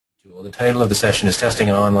tool. The title of the session is Testing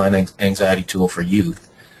an Online Anxiety Tool for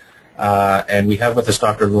Youth. And we have with us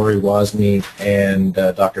Dr. Lori Wozni and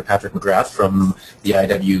Dr. Patrick McGrath from the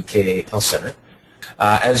IWK Health Center.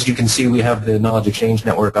 As you can see, we have the Knowledge Exchange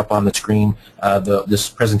Network up on the screen. This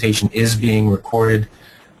presentation is being recorded,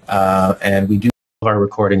 and we do have our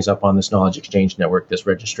recordings up on this Knowledge Exchange Network. This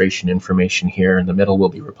registration information here in the middle will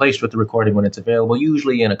be replaced with the recording when it's available,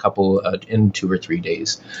 usually in in 2 or 3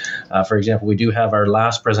 days. For example, we do have our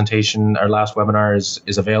last presentation, our last webinar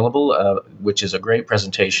is available, which is a great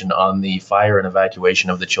presentation on the fire and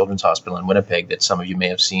evacuation of the Children's Hospital in Winnipeg that some of you may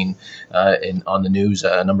have seen on the news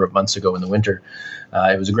a number of months ago in the winter.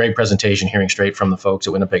 It was a great presentation, hearing straight from the folks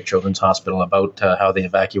at Winnipeg Children's Hospital about how they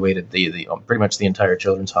evacuated pretty much the entire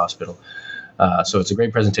Children's Hospital. So it's a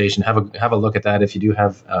great presentation. Have a look at that if you do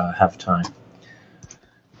have time.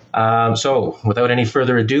 So without any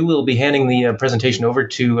further ado, we'll be handing the presentation over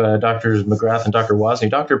to Drs. McGrath and Dr.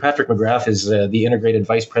 Wozni. Dr. Patrick McGrath is the Integrated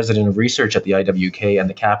Vice President of Research at the IWK and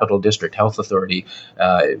the Capital District Health Authority,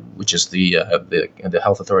 which is the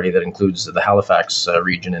health authority that includes the Halifax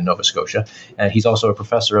region in Nova Scotia. He's also a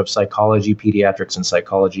professor of psychology, pediatrics and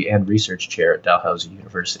psychology, and research chair at Dalhousie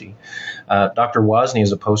University. Dr. Wozni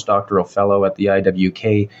is a postdoctoral fellow at the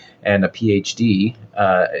IWK and a PhD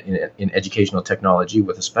in educational technology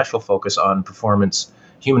with a special focus on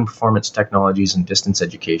human performance technologies and distance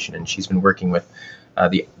education. And she's been working with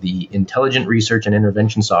the Intelligent Research and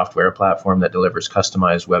Intervention Software, a platform that delivers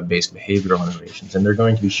customized web-based behavioral innovations. And they're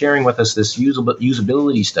going to be sharing with us this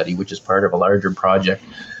usability study, which is part of a larger project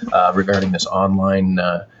regarding this online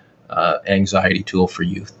anxiety tool for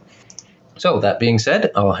youth. So that being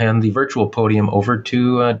said, I'll hand the virtual podium over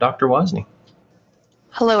to Dr. Wozni.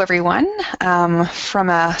 Hello, everyone,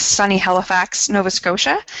 from sunny Halifax, Nova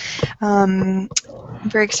Scotia. I'm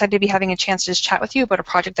very excited to be having a chance to just chat with you about a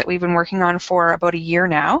project that we've been working on for about a year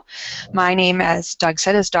now. My name, as Doug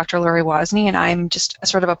said, is Dr. Lori Wozni, and I'm just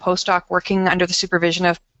sort of a postdoc working under the supervision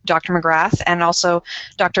of Dr. McGrath and also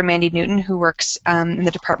Dr. Mandy Newton, who works in the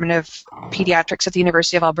Department of Pediatrics at the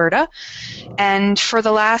University of Alberta. And for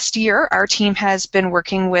the last year, our team has been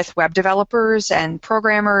working with web developers and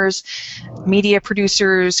programmers, media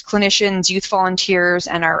producers, clinicians, youth volunteers,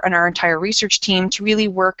 and our entire research team to really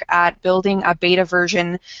work at building a beta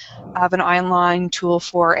version of an online tool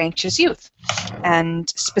for anxious youth. And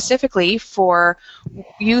specifically for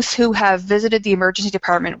youth who have visited the emergency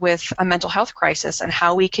department with a mental health crisis, and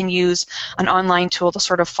how we can use an online tool to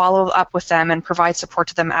sort of follow up with them and provide support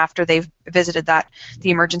to them after they've visited the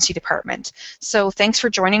emergency department. So thanks for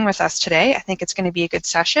joining with us today. I think it's going to be a good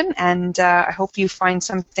session, and I hope you find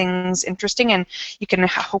some things interesting and you can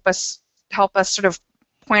help us sort of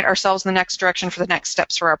point ourselves in the next direction for the next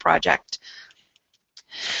steps for our project.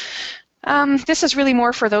 This is really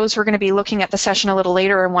more for those who are going to be looking at the session a little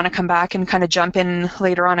later and want to come back and kind of jump in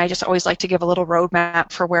later on. I just always like to give a little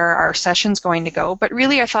roadmap for where our session's going to go. But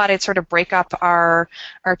really, I thought I'd sort of break up our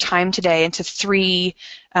time today into three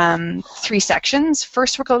sections.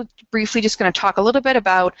 First, we're briefly just going to talk a little bit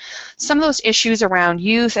about some of those issues around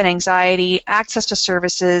youth and anxiety, access to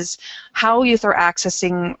services, how youth are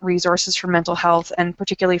accessing resources for mental health and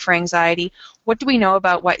particularly for anxiety. What do we know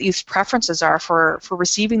about what youth's preferences are for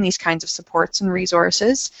receiving these kinds of supports and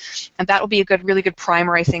resources? And that will be a really good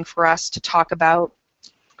primer, I think, for us to talk about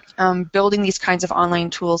building these kinds of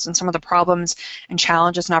online tools and some of the problems and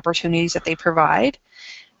challenges and opportunities that they provide.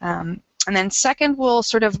 And then second, we'll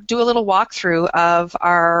sort of do a little walkthrough of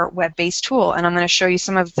our web-based tool, and I'm going to show you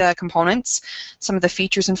some of the components, some of the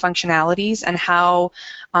features and functionalities, and how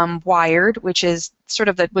Wired, which is sort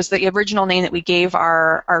of was the original name that we gave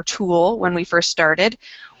our tool when we first started.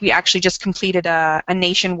 We actually just completed a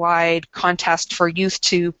nationwide contest for youth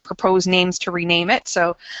to propose names to rename it.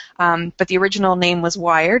 So, but the original name was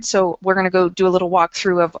Wired. So we're going to go do a little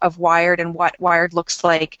walkthrough of Wired and what Wired looks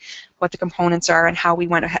like, what the components are, and how we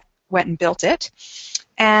went and built it.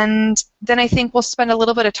 And then I think we'll spend a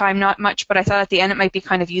little bit of time, not much, but I thought at the end it might be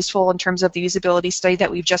kind of useful in terms of the usability study that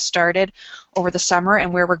we've just started over the summer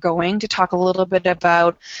and where we're going, to talk a little bit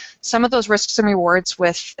about some of those risks and rewards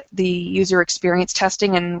with the user experience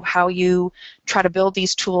testing and how you try to build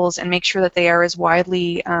these tools and make sure that they are as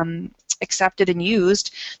widely accepted and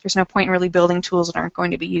used. There's no point in really building tools that aren't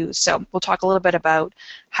going to be used. So we'll talk a little bit about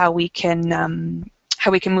how we can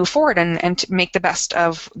move forward and to make the best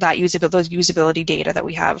of that those usability data that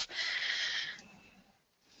we have.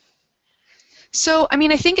 So, I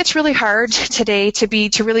mean, I think it's really hard today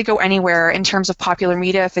to really go anywhere in terms of popular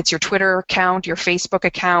media. If it's your Twitter account, your Facebook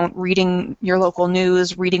account, reading your local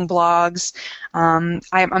news, reading blogs. I'm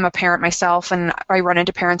a parent myself, and I run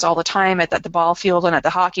into parents all the time at the ball field and at the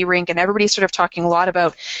hockey rink, and everybody's sort of talking a lot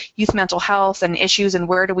about youth mental health and issues, and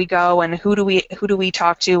where do we go, and who do we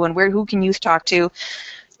talk to, and who can youth talk to.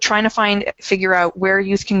 Trying to figure out where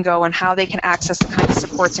youth can go and how they can access the kind of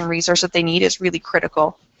supports and resources that they need is really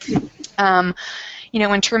critical.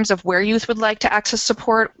 In terms of where youth would like to access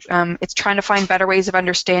support, it's trying to find better ways of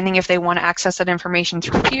understanding if they want to access that information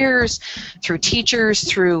through peers, through teachers,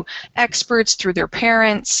 through experts, through their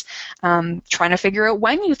parents, trying to figure out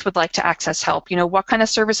when youth would like to access help. What kind of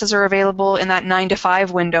services are available in that 9 to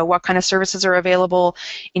 5 window, what kind of services are available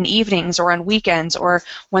in evenings or on weekends or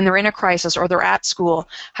when they're in a crisis or they're at school,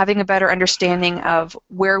 having a better understanding of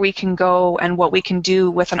where we can go and what we can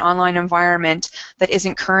do with an online environment that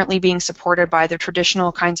isn't currently being supported by the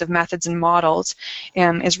traditional kinds of methods and models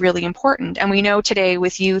is really important. And we know today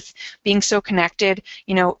with youth being so connected,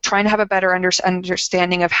 trying to have a better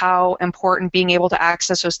understanding of how important being able to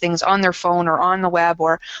access those things on their phone or on the web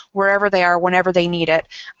or wherever they are whenever they need it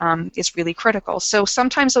is really critical. So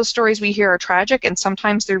sometimes those stories we hear are tragic and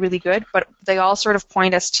sometimes they're really good, but they all sort of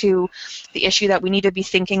point us to the issue that we need to be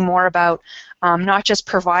thinking more about not just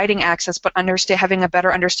providing access, but having a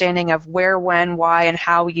better understanding of where, when, why, and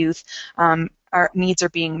how youth our needs are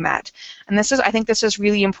being met. And I think this is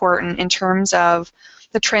really important in terms of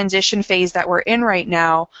the transition phase that we're in right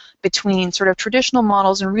now between sort of traditional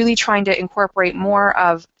models and really trying to incorporate more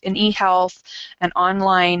of an e-health and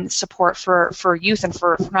online support for youth and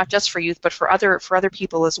for not just for youth but for other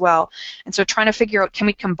people as well. And so trying to figure out, can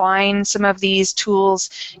we combine some of these tools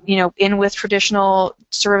in with traditional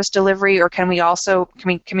service delivery, or can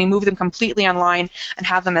we move them completely online and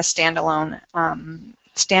have them as standalone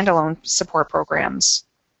support programs?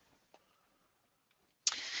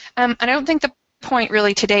 And I don't think the point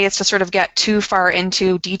really today is to sort of get too far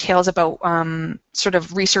into details about sort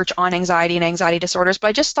of research on anxiety and anxiety disorders, but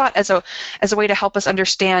I just thought as a way to help us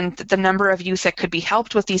understand the number of youth that could be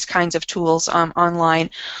helped with these kinds of tools online.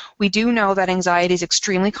 We do know that anxiety is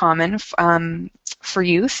extremely common for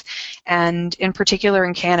youth, and in particular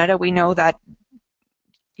in Canada, we know that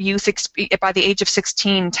youth, by the age of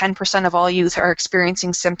 16, 10% of all youth are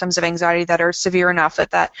experiencing symptoms of anxiety that are severe enough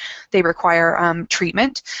that they require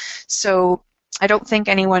treatment. So I don't think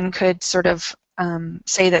anyone could sort of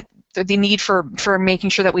say that the need for making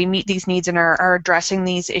sure that we meet these needs and are addressing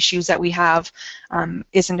these issues that we have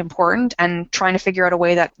isn't important, and trying to figure out a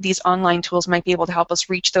way that these online tools might be able to help us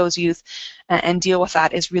reach those youth and deal with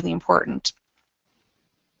that is really important.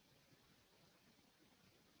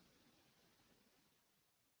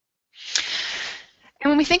 And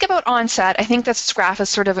when we think about onset, I think this graph is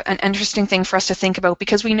sort of an interesting thing for us to think about,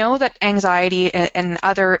 because we know that anxiety and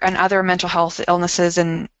other mental health illnesses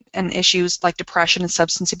and issues like depression and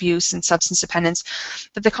substance abuse and substance dependence,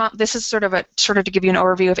 that this is sort of to give you an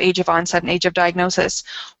overview of age of onset and age of diagnosis.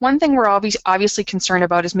 One thing we're obviously concerned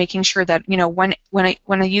about is making sure that when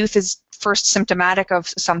a youth is first symptomatic of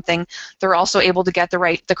something, they're also able to get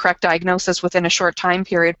the correct diagnosis within a short time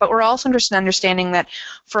period. But we're also understanding that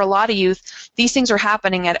for a lot of youth, these things are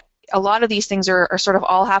happening a lot of these things are sort of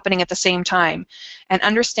all happening at the same time, and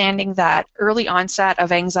understanding that early onset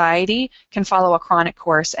of anxiety can follow a chronic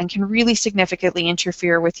course and can really significantly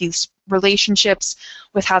interfere with youth's relationships,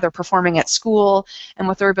 with how they're performing at school, and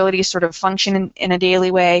with their ability to sort of function in a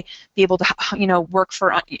daily way, be able to work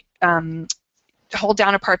for hold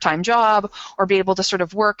down a part-time job, or be able to sort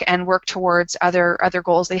of work towards other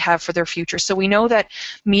goals they have for their future. So we know that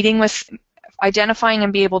identifying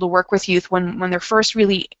and be able to work with youth when they're first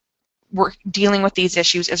really dealing with these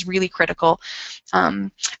issues is really critical,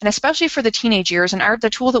 and especially for the teenage years. And the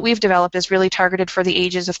tool that we've developed is really targeted for the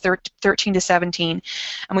ages of 13 to 17.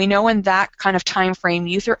 And we know in that kind of time frame,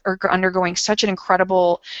 youth are undergoing such an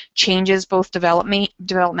incredible changes, both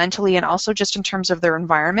developmentally and also just in terms of their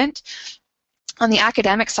environment. On the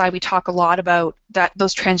academic side, we talk a lot about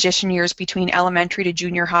those transition years between elementary to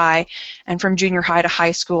junior high, and from junior high to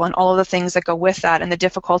high school, and all of the things that go with that, and the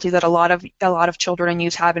difficulty that a lot of children and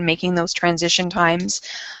youth have in making those transition times.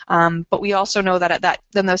 But we also know that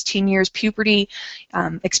in those teen years, puberty,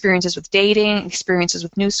 experiences with dating, experiences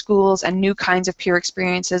with new schools, and new kinds of peer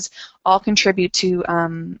experiences all contribute to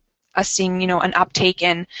us seeing, an uptick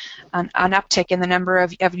in the number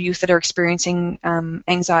of youth that are experiencing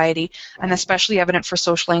anxiety, and especially evident for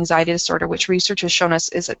social anxiety disorder, which research has shown us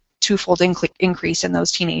is a twofold increase in those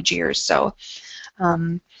teenage years. So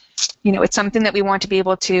it's something that we want to be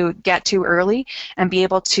able to get to early and be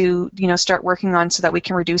able to, start working on so that we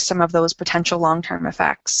can reduce some of those potential long-term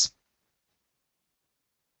effects.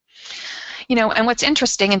 And what's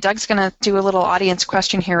interesting, and Doug's going to do a little audience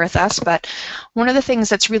question here with us, but one of the things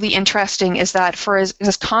that's really interesting is that for as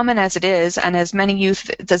common as it is, and as many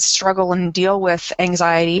youth that struggle and deal with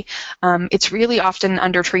anxiety, it's really often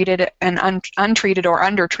undertreated and untreated or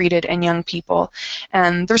undertreated in young people.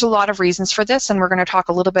 And there's a lot of reasons for this, and we're going to talk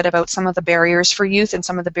a little bit about some of the barriers for youth and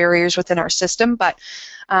some of the barriers within our system, but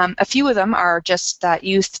a few of them are just that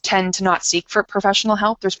youth tend to not seek for professional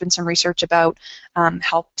help. There's been some research about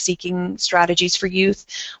help-seeking strategies for youth.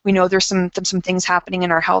 We know there's some things happening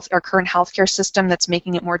in our current healthcare system that's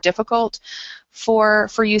making it more difficult for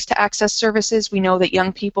youth to access services. We know that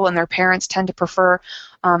young people and their parents tend to prefer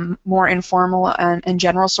more informal and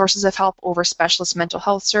general sources of help over specialist mental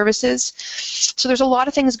health services. So there's a lot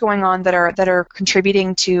of things going on that are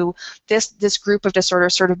contributing to this group of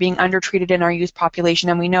disorders sort of being undertreated in our youth population,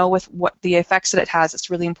 and we know with what the effects that it has, it's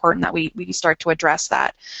really important that we start to address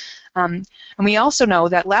that. And we also know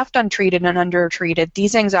that left untreated and undertreated,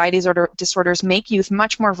 these anxiety disorders make youth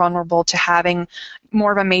much more vulnerable to having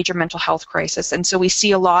more of a major mental health crisis. And so we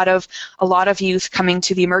see a lot of youth coming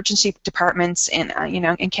to the emergency departments in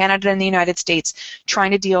Canada and the United States,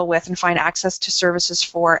 trying to deal with and find access to services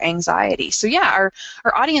for anxiety. So yeah, our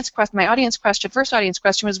first audience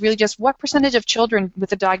question was really just what percentage of children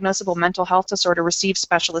with a diagnosable mental health disorder receive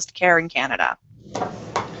specialist care in Canada?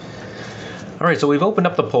 All right, so we've opened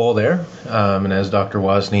up the poll there, and as Dr.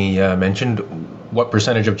 Wozni mentioned, what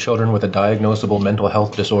percentage of children with a diagnosable mental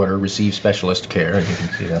health disorder receive specialist care? And you can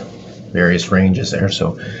see the various ranges there.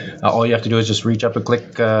 So all you have to do is just reach up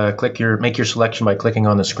and make your selection by clicking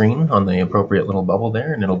on the screen on the appropriate little bubble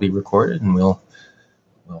there, and it'll be recorded, and we'll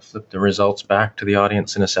flip the results back to the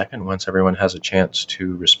audience in a second once everyone has a chance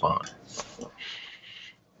to respond.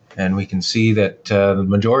 And we can see that the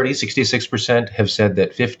majority, 66%, have said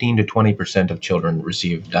that 15 to 20% of children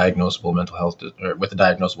receive with a diagnosable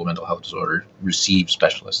mental health disorder receive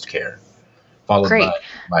specialist care, followed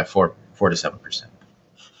by 4 to 7%.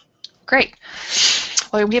 Great.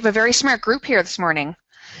 Well, we have a very smart group here this morning.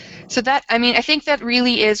 So I think that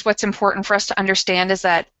really is what's important for us to understand, is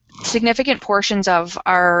that significant portions of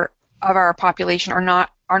our population are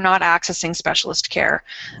not accessing specialist care,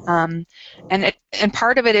 and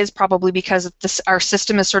part of it is probably because our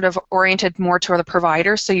system is sort of oriented more toward the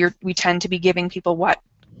provider. So we tend to be giving people what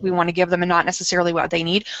we want to give them and not necessarily what they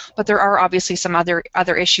need. But there are obviously some other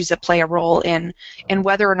issues that play a role in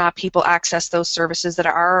whether or not people access those services that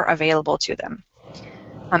are available to them.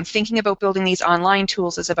 Thinking about building these online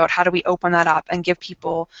tools is about how do we open that up and give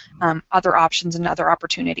people other options and other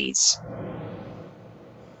opportunities.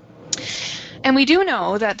 And we do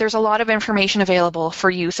know that there's a lot of information available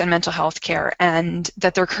for youth and mental health care, and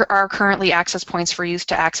that there are currently access points for youth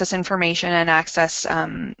to access information and access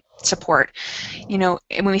support.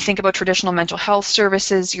 When we think about traditional mental health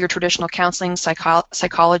services, your traditional counseling,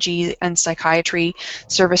 psychology, and psychiatry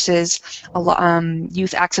services,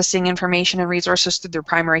 youth accessing information and resources through their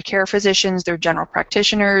primary care physicians, their general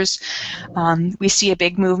practitioners. We see a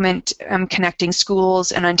big movement connecting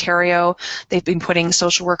schools in Ontario. They've been putting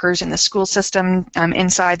social workers in the school system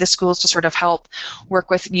inside the schools to sort of help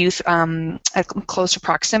work with youth at closer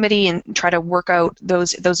proximity and try to work out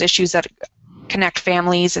those issues that connect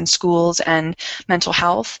families and schools and mental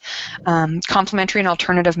health. Complementary and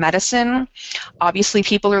alternative medicine. Obviously,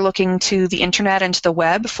 people are looking to the internet and to the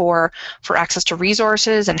web for access to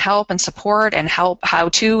resources and help and support and how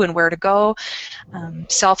to and where to go.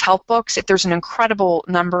 Self-help books. If there's an incredible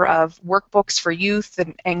number of workbooks for youth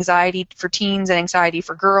and anxiety for teens and anxiety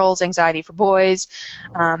for girls, anxiety for boys.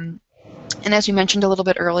 And as we mentioned a little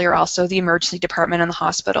bit earlier, also the emergency department and the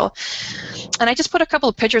hospital. And I just put a couple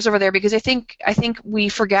of pictures over there because I think we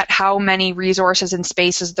forget how many resources and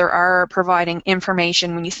spaces there are providing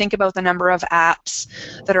information. When you think about the number of apps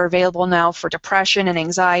that are available now for depression and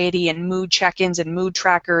anxiety and mood check-ins and mood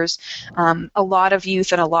trackers, a lot of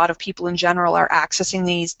youth and a lot of people in general are accessing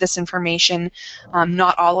this information.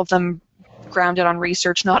 Not all of them grounded on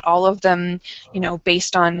research, not all of them,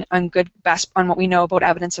 based on what we know about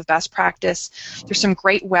evidence of best practice. There's some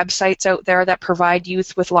great websites out there that provide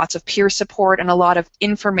youth with lots of peer support and a lot of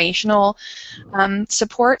informational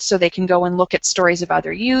support, so they can go and look at stories of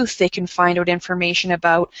other youth. They can find out information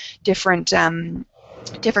about different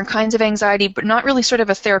kinds of anxiety, but not really sort of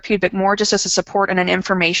a therapeutic, but more just as a support and an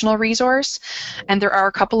informational resource. And there are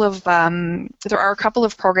a couple of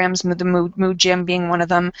programs, the Mood Gym being one of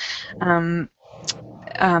them,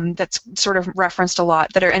 that's sort of referenced a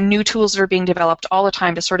lot, and new tools that are being developed all the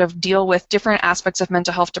time to sort of deal with different aspects of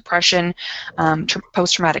mental health, depression,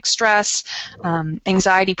 post-traumatic stress,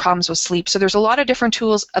 anxiety, problems with sleep. So there's a lot of different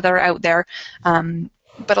tools that are out there.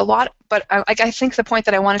 But I think the point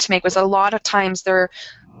that I wanted to make was a lot of times they're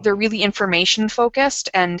really information focused,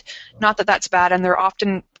 and not that that's bad, and they're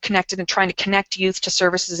often connected and trying to connect youth to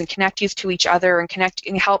services and connect youth to each other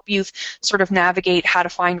and help youth sort of navigate how to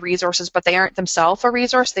find resources, but they aren't themselves a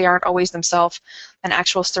resource. They aren't always themselves an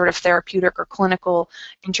actual sort of therapeutic or clinical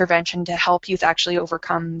intervention to help youth actually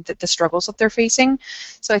overcome the struggles that they're facing.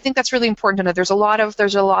 So I think that's really important to know. There's a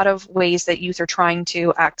lot of ways that youth are trying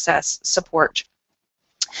to access support.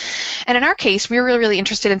 And in our case, we were really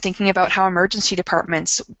interested in thinking about how emergency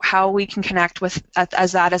departments, how we can connect with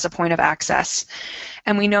as a point of access.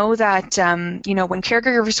 And we know that when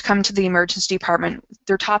caregivers come to the emergency department,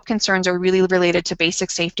 their top concerns are really related to basic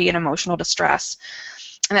safety and emotional distress.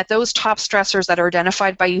 And that those top stressors that are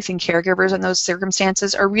identified by youth and caregivers in those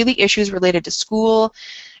circumstances are really issues related to school,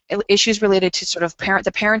 issues related to sort of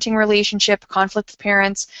the parenting relationship, conflict with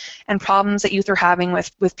parents, and problems that youth are having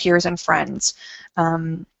with peers and friends.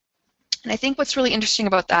 And I think what's really interesting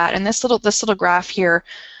about that, and this little graph here,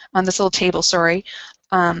 on this little table,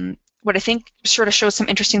 what I think sort of shows some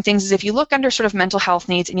interesting things is if you look under sort of mental health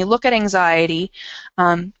needs and you look at anxiety,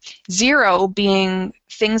 0 being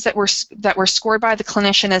things that were scored by the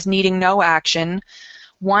clinician as needing no action,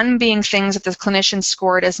 1 being things that the clinician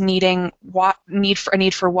scored as needing a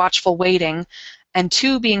need for watchful waiting, and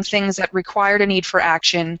 2 being things that required a need for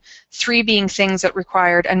action, 3 being things that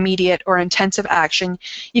required immediate or intensive action.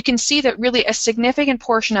 You can see that really a significant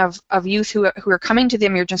portion of youth who are coming to the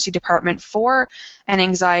emergency department for an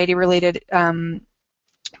anxiety-related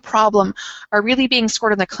problem are really being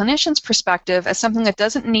scored on the clinician's perspective as something that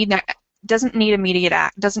doesn't really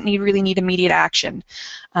need immediate action.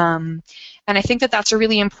 And I think that that's a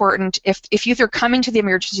really important, if youth are coming to the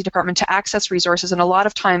emergency department to access resources, and a lot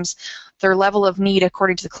of times their level of need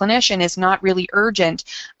according to the clinician is not really urgent,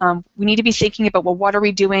 we need to be thinking about, well, what are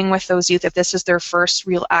we doing with those youth if this is their first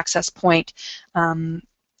real access point to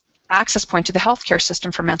the healthcare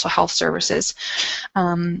system for mental health services.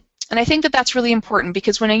 And I think that that's really important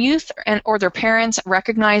because when a youth or their parents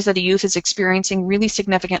recognize that a youth is experiencing really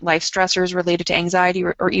significant life stressors related to anxiety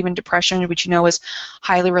or even depression, which you know is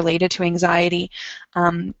highly related to anxiety,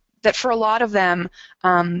 that for a lot of them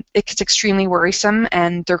it's extremely worrisome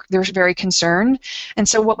and they're very concerned. And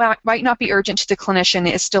so what might not be urgent to the clinician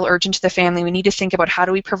is still urgent to the family. We need to think about how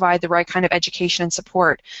do we provide the right kind of education and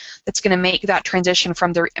support that's going to make that transition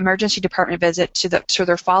from their emergency department visit to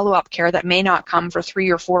their follow-up care that may not come for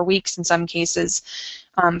 3 or 4 weeks in some cases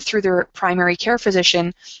through their primary care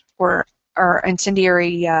physician or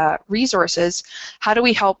incendiary resources. How do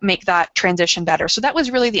we help make that transition better? So that was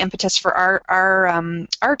really the impetus for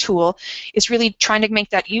our tool, is really trying to make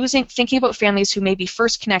that thinking about families who may be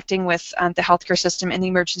first connecting with the healthcare system in the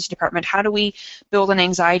emergency department. How do we build an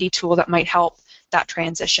anxiety tool that might help that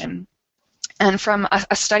transition? And from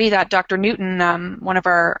a study that Dr. Newton, one of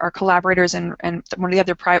our collaborators and one of the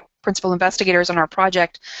other principal investigators on our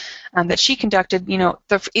project, that she conducted,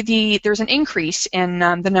 there's an increase in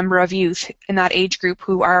the number of youth in that age group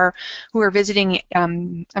who are visiting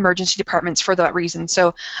emergency departments for that reason.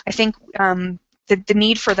 So I think the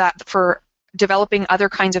need for developing other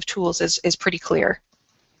kinds of tools is pretty clear.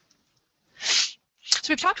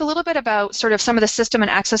 So we've talked a little bit about sort of some of the system and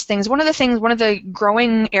access things. One of the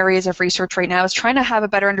growing areas of research right now is trying to have a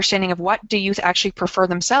better understanding of what do youth actually prefer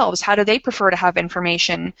themselves. How do they prefer to have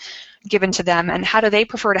information given to them, and how do they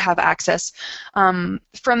prefer to have access? From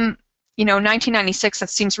 1996, that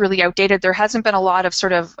seems really outdated. There hasn't been a lot of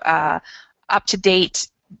sort of up-to-date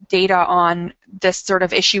data on this sort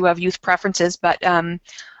of issue of youth preferences, but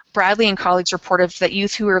Bradley and colleagues reported that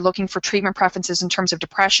youth who are looking for treatment preferences in terms of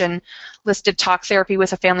depression listed talk therapy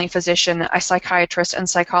with a family physician, a psychiatrist, and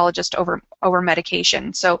psychologist over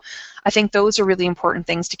medication. So I think those are really important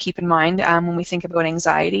things to keep in mind when we think about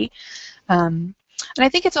anxiety. And I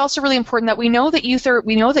think it's also really important that we know that youth are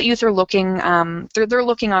looking they're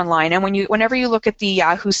looking online, and whenever you look at the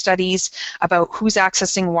Yahoo studies about who's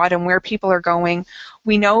accessing what and where people are going,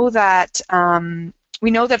 we know that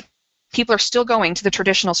people are still going to the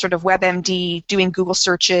traditional sort of WebMD, doing Google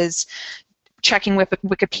searches, checking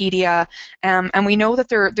Wikipedia, and we know that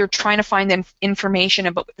they're trying to find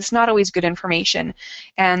information, but it's not always good information.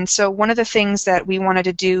 And so one of the things that we wanted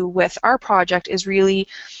to do with our project is really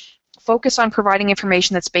focus on providing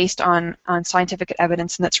information that's based on scientific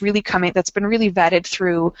evidence and that's been really vetted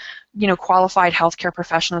through, qualified healthcare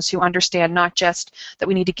professionals who understand not just that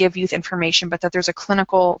we need to give youth information, but that there's a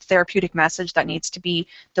clinical therapeutic message that needs to be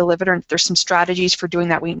delivered, and there's some strategies for doing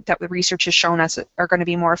that that the research has shown us are going to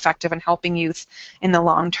be more effective in helping youth in the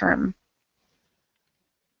long term.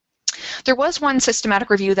 There was one systematic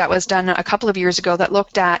review that was done a couple of years ago that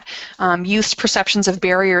looked at youth's perceptions of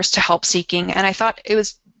barriers to help seeking, and I thought it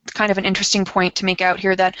was kind of an interesting point to make out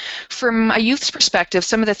here that from a youth's perspective,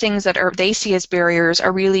 some of the things that they see as barriers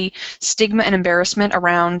are really stigma and embarrassment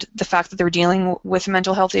around the fact that they're dealing with a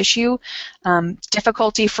mental health issue,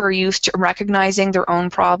 difficulty for youth to recognizing their own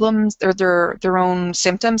problems, their own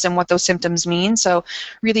symptoms and what those symptoms mean. So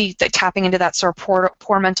really tapping into that sort of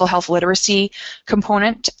poor mental health literacy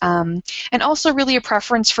component, and also really a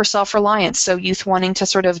preference for self-reliance. So youth wanting to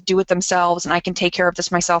sort of do it themselves, and I can take care of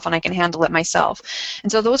this myself and I can handle it myself.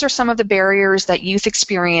 And so those are some of the barriers that youth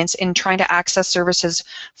experience in trying to access services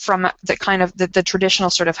from the kind of the traditional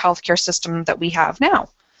sort of healthcare system that we have now.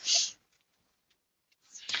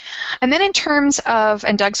 And then in terms of,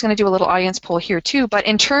 and Doug's going to do a little audience poll here too, but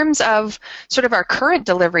in terms of sort of our current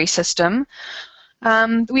delivery system,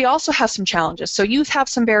 we also have some challenges. So youth have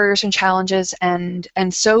some barriers and challenges, and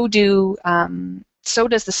so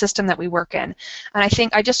does the system that we work in. And I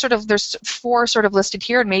think there's 4 sort of listed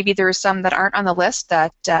here, and maybe there's some that aren't on the list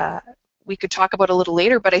that we could talk about a little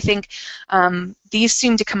later, but I think these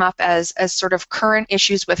seem to come up as sort of current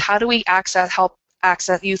issues with how do we help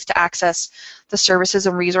youth to access the services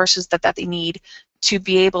and resources that they need to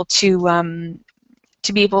be able to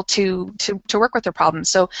work with their problems.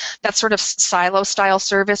 So that sort of silo-style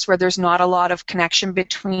service where there's not a lot of connection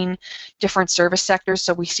between different service sectors,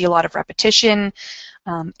 so we see a lot of repetition,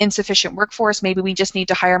 insufficient workforce. Maybe we just need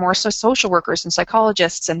to hire more social workers and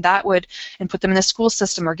psychologists, and put them in the school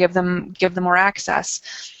system or give them more access.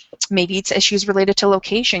 Maybe it's issues related to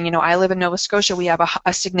location. I live in Nova Scotia. We have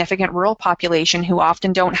a significant rural population who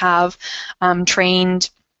often don't have trained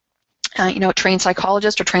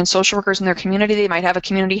psychologists or trained social workers in their community. They might have a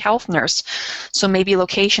community health nurse. So maybe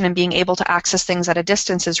location and being able to access things at a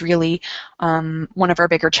distance is really one of our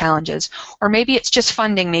bigger challenges. Or maybe it's just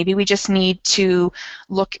funding. Maybe we just need to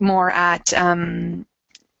look more at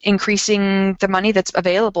increasing the money that's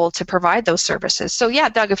available to provide those services. So yeah,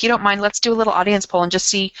 Doug, if you don't mind, let's do a little audience poll and just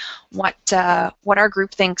see what our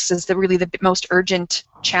group thinks is really the most urgent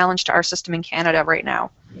challenge to our system in Canada right now.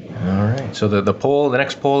 All right. So the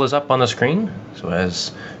next poll is up on the screen. So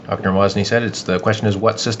as Dr. Wozni said, the question is,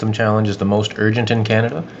 what system challenge is the most urgent in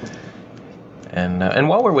Canada? And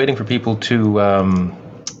while we're waiting for people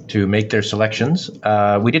to make their selections,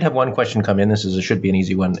 we did have one question come in. This should be an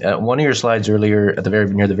easy one. One of your slides earlier,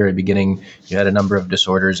 near the very beginning, you had a number of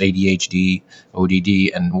disorders: ADHD,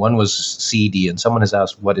 ODD, and one was CD. And someone has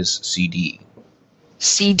asked, what is CD?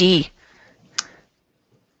 CD.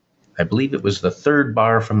 I believe it was the third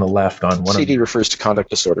bar from the left on one. CD refers to conduct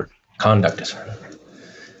disorder. Conduct disorder.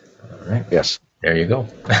 All right. Yes. There you go.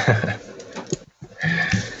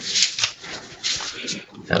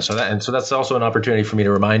 So that's also an opportunity for me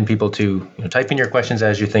to remind people to type in your questions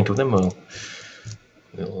as you think of them.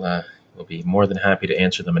 We'll be more than happy to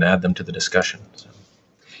answer them and add them to the discussion. So.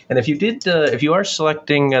 And if you are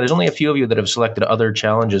selecting, there's only a few of you that have selected other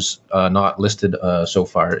challenges not listed so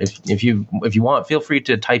far. If you want, feel free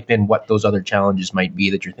to type in what those other challenges might be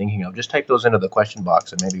that you're thinking of. Just type those into the question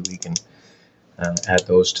box, and maybe we can add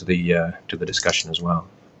those to the discussion as well.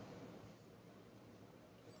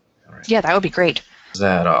 All right. Yeah, that would be great.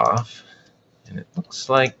 That off, and it looks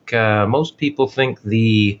like most people think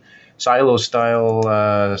the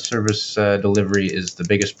silo-style service delivery is the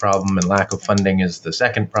biggest problem, and lack of funding is the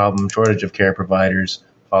second problem. Shortage of care providers,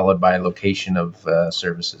 followed by location of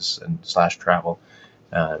services and / travel.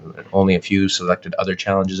 Only a few selected other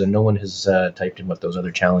challenges, and no one has typed in what those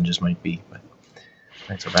other challenges might be. But,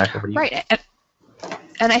 right, so back over to you. Right,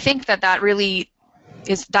 and I think that really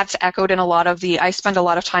that's echoed in a lot of I spend a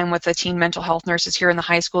lot of time with the teen mental health nurses here in the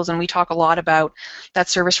high schools, and we talk a lot about that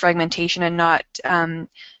service fragmentation and not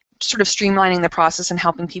sort of streamlining the process and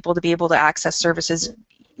helping people to be able to access services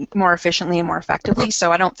more efficiently and more effectively.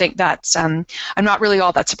 So I don't think that's, I'm not really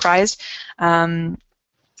all that surprised.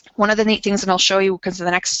 One of the neat things, and I'll show you, because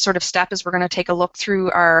the next sort of step is we're going to take a look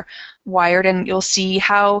through our Wired, and you'll see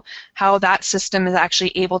how that system is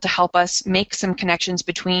actually able to help us make some connections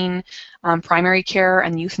between primary care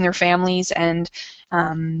and youth and their families, and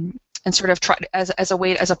sort of try as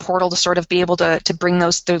a portal to sort of be able to bring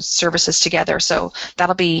those services together. So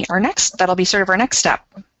that'll be sort of our next step.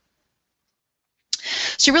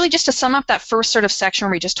 So really just to sum up that first sort of section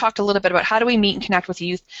where we just talked a little bit about how do we meet and connect with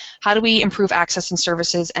youth, how do we improve access and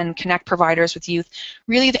services and connect providers with youth,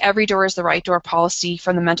 really the Every Door is the Right Door policy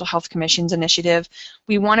from the Mental Health Commission's initiative.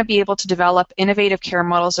 We want to be able to develop innovative care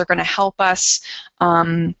models that are going to help us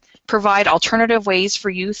provide alternative ways for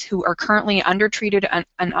youth who are currently undertreated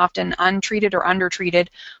and often untreated or undertreated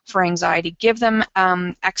for anxiety, give them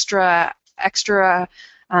extra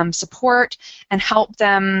support and help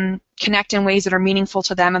them connect in ways that are meaningful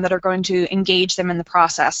to them and that are going to engage them in the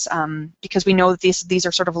process, because we know that these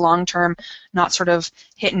are sort of long-term, not sort of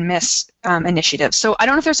hit-and-miss initiatives. So I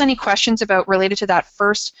don't know if there's any questions about related to that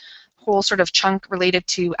first whole sort of chunk related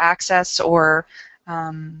to access or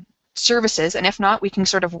services, and if not, we can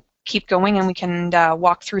sort of keep going and we can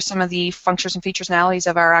walk through some of the functions and features and analyses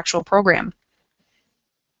of our actual program.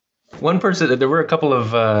 One person, there were a couple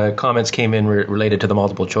of comments came in related to the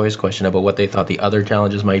multiple choice question about what they thought the other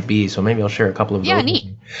challenges might be. So maybe I'll share a couple of those. Yeah, neat.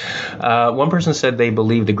 One person said they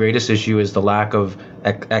believe the greatest issue is the lack of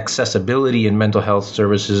accessibility in mental health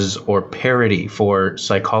services or parity for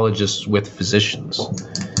psychologists with physicians.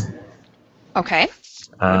 Okay.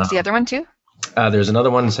 What's the other one too? There's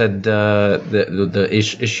another one that said the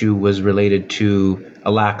issue was related to a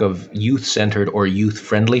lack of youth-centered or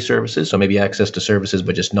youth-friendly services, so maybe access to services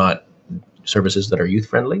but just not services that are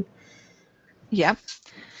youth-friendly. Yeah.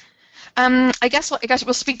 I guess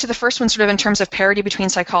we'll speak to the first one sort of in terms of parity between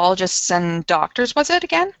psychologists and doctors. Was it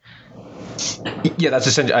again? Yeah, that's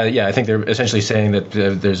essentially. Yeah, I think they're essentially saying that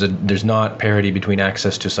there's not parity between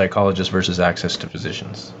access to psychologists versus access to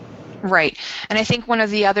physicians. Right. And I think one of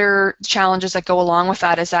the other challenges that go along with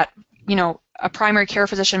that is that, you know, a primary care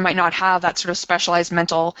physician might not have that sort of specialized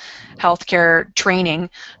mental health care training,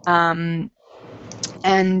 and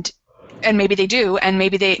maybe they do, and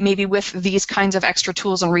maybe with these kinds of extra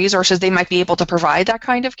tools and resources, they might be able to provide that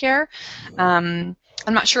kind of care. I'm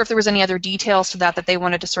not sure if there was any other details to that they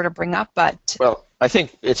wanted to sort of bring up, but... Well, I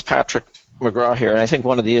think it's Patrick McGrath here, and I think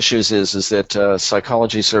one of the issues is that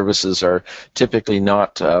psychology services are typically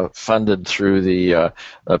not funded through the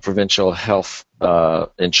provincial health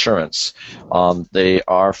insurance. They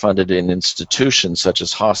are funded in institutions such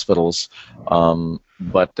as hospitals,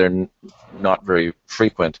 but they're not very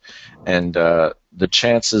frequent, and the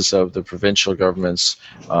chances of the provincial governments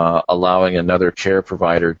allowing another care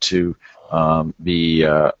provider to be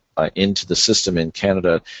into the system in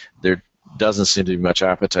Canada, there doesn't seem to be much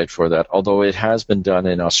appetite for that, although it has been done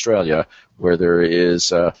in Australia, where there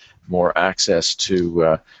is more access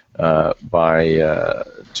to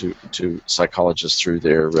psychologists through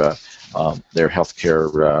their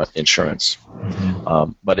healthcare insurance.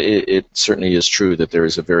 Mm-hmm. But it certainly is true that there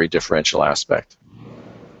is a very differential aspect.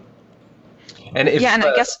 And if,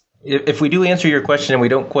 I guess if we do answer your question and we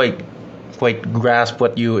don't quite grasp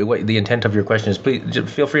what the intent of your question is, please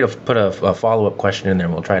feel free to put a follow-up question in there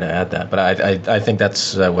and we'll try to add that. But I think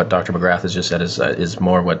that's what Dr. McGrath has just said is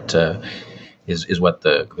more what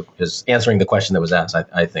is answering the question that was asked.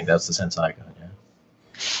 I think that's the sense I got.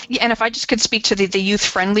 Yeah, and if I just could speak to the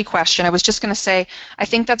youth-friendly question, I was just going to say, I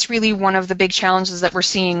think that's really one of the big challenges that we're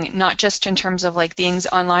seeing, not just in terms of like the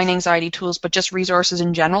online anxiety tools, but just resources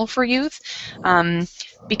in general for youth.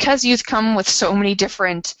 Because youth come with so many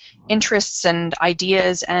different interests and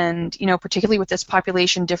ideas, and particularly with this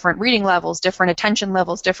population, different reading levels, different attention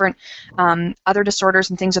levels, different other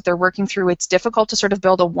disorders and things that they're working through, it's difficult to sort of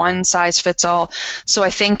build a one-size-fits-all. So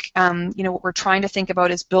I think what we're trying to think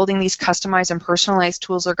about is building these customized and personalized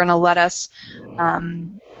tools that are going to let us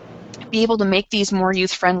be able to make these more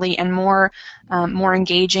youth-friendly and more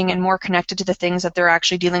engaging and more connected to the things that they're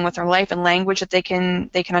actually dealing with in their life, and language that they can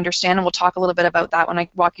understand. And we'll talk a little bit about that when I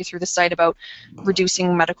walk you through the site about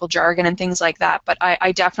reducing medical jargon and things like that. But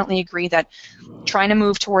I definitely agree that trying to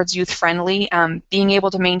move towards youth-friendly, being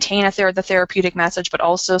able to maintain the therapeutic message, but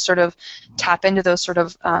also sort of tap into those sort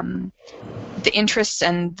of the interests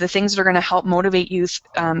and the things that are going to help motivate youth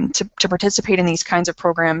to participate in these kinds of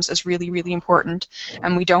programs is really, really important.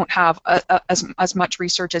 And we don't have as much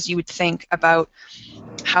research as you would think about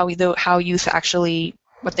how youth actually,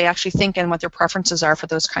 what they actually think and what their preferences are for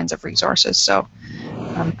those kinds of resources. So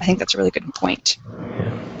I think that's a really good point.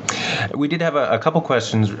 We did have a couple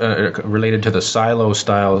questions related to the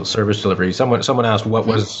silo-style service delivery. Someone asked what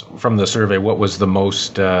was, from the survey, what was the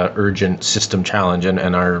most urgent system challenge,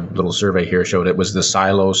 and our little survey here showed it was the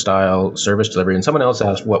silo-style service delivery. And someone else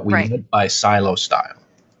asked what we meant by silo-style.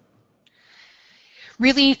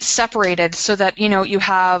 Really separated so that you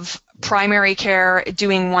have primary care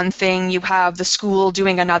doing one thing, you have the school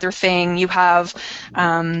doing another thing, you have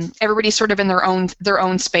everybody sort of in their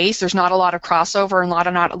own space. There's not a lot of crossover and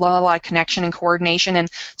not a lot of connection and coordination and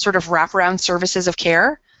sort of wraparound services of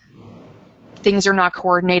care. Things are not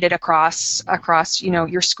coordinated across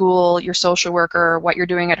your school, your social worker, what you're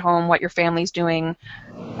doing at home, what your family's doing.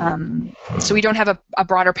 So we don't have a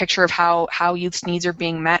broader picture of how youth's needs are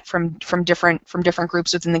being met from different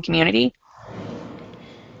groups within the community.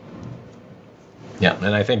 Yeah,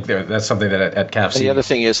 and I think that's something that at CAFC... And the other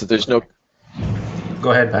thing is that there's no...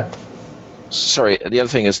 Go ahead, Pat. Sorry, the other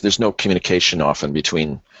thing is there's no communication often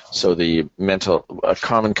between... So a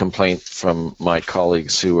common complaint from my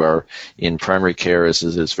colleagues who are in primary care is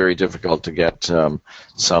it's very difficult to get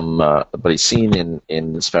somebody seen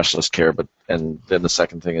in specialist care, and then the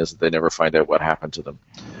second thing is that they never find out what happened to them.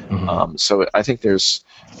 Mm-hmm. So I think there's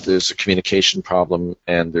a communication problem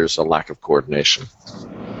and there's a lack of coordination.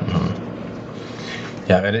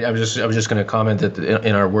 Yeah, and I was just going to comment that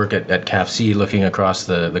in our work at CAFC, looking across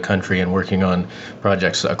the country and working on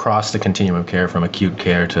projects across the continuum of care, from acute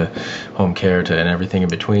care to home care and everything in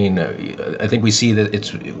between, I think we see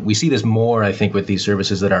this more, I think, with these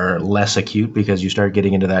services that are less acute, because you start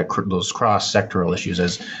getting into those cross-sectoral issues,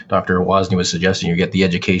 as Dr. Wozni was suggesting. You get the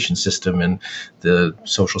education system and the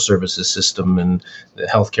social services system and the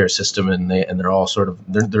healthcare system, and they're all sort of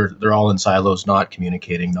they're all in silos, not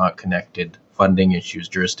communicating, not connected. Funding issues,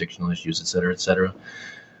 jurisdictional issues, et cetera,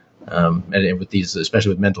 and with these, especially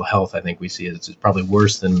with mental health, I think we see it's probably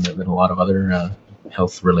worse than a lot of other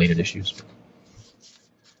health-related issues.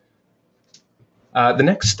 The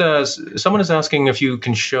next, someone is asking if you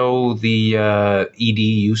can show the ED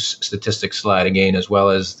use statistics slide again, as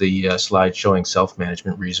well as the slide showing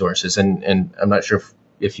self-management resources, and I'm not sure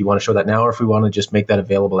if you want to show that now or if we want to just make that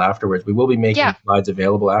available afterwards. We will be making slides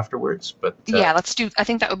available afterwards. But let's do. I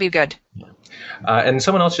think that would be good. Yeah. And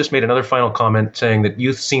someone else just made another final comment saying that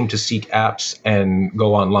youth seem to seek apps and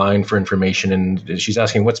go online for information, and she's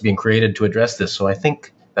asking what's being created to address this. So I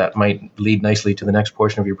think that might lead nicely to the next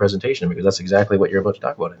portion of your presentation, because that's exactly what you're about to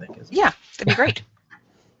talk about, I think. Yeah, that'd be great.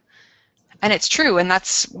 And it's true, and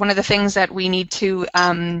that's one of the things that we need to,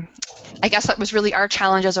 I guess that was really our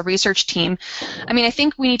challenge as a research team. I mean, I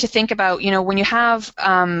think we need to think about, when you have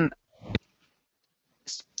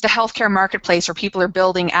the healthcare marketplace where people are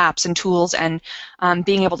building apps and tools and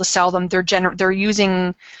being able to sell them, they're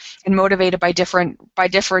using and motivated by different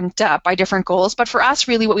goals. But for us,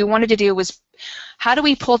 really, what we wanted to do was, how do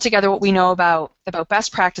we pull together what we know about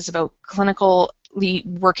best practice, about clinical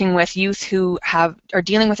working with youth who are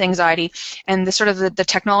dealing with anxiety, and the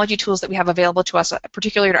technology tools that we have available to us,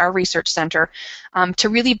 particularly at our research center, to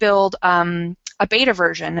really build a beta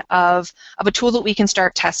version of a tool that we can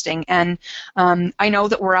start testing. And I know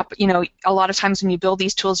that we're up, a lot of times when you build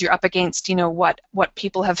these tools, you're up against, what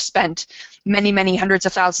people have spent many hundreds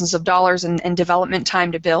of thousands of dollars in development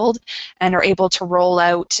time to build, and are able to roll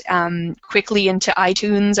out quickly into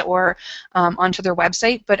iTunes or onto their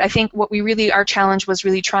website. But I think our challenge was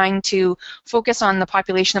really trying to focus on the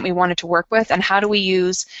population that we wanted to work with, and how do we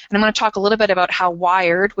use, and I'm going to talk a little bit about how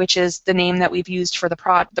Wired, which is the name that we've used for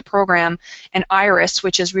the program, and Iris,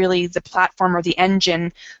 which is really the platform or the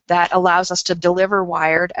engine that allows us to deliver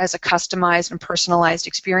Wired as a customized and personalized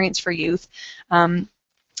experience for youth.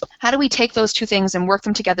 How do we take those two things and work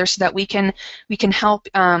them together so that we can help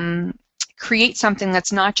create something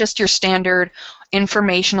that's not just your standard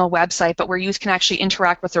informational website, but where youth can actually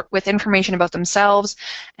interact with information about themselves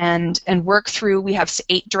and work through. We have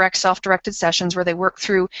 8 self-directed sessions where they work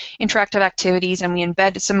through interactive activities, and we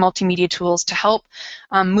embed some multimedia tools to help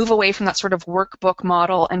move away from that sort of workbook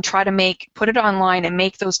model and try to put it online and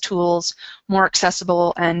make those tools more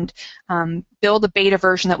accessible, and build a beta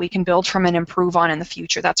version that we can build from and improve on in the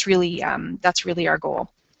future. That's really our goal.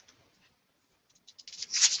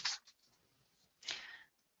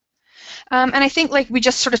 And I think, like we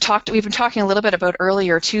just sort of we've been talking a little bit about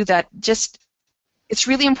earlier too, that just it's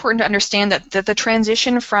really important to understand that the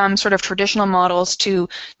transition from sort of traditional models to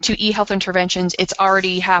e-health interventions, it's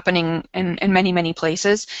already happening in many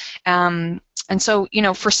places. And so,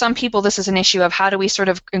 for some people, this is an issue of how do we sort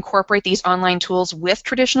of incorporate these online tools with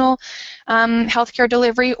traditional healthcare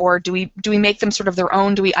delivery, or do we make them sort of their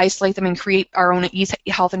own? Do we isolate them and create our own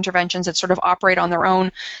e-health interventions that sort of operate on their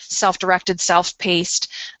own, self-directed, self-paced?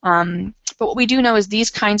 But what we do know is these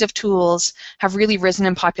kinds of tools have really risen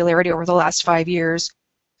in popularity over the last 5 years.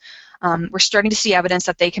 We're starting to see evidence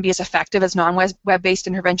that they can be as effective as non-web-based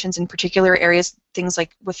interventions in particular areas, things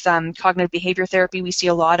like with cognitive behavior therapy. We see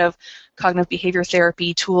a lot of cognitive behavior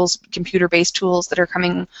therapy tools, computer-based tools that are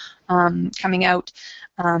coming out.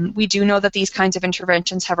 We do know that these kinds of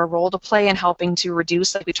interventions have a role to play in helping to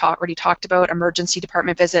reduce, like we already talked about, emergency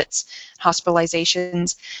department visits,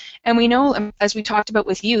 hospitalizations. And we know, as we talked about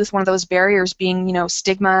with youth, one of those barriers being,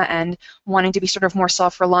 stigma and wanting to be sort of more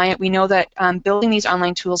self-reliant. We know that building these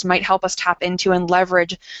online tools might help us tap into and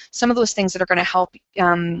leverage some of those things that are going to help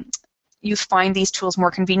youth find these tools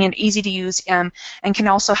more convenient, easy to use, and can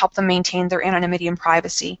also help them maintain their anonymity and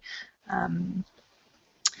privacy.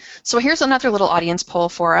 So here's another little audience poll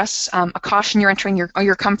for us. A caution: you're entering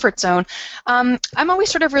your comfort zone. I'm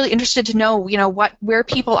always sort of really interested to know, where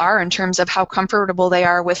people are in terms of how comfortable they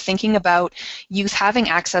are with thinking about youth having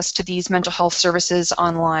access to these mental health services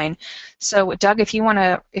online. So Doug, if you want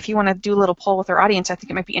to do a little poll with our audience, I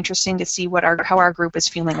think it might be interesting to see how our group is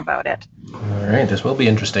feeling about it. All right, this will be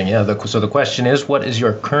interesting. Yeah. So the question is, what is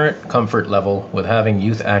your current comfort level with having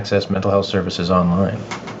youth access mental health services online?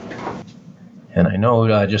 And I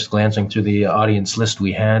know, just glancing through the audience list,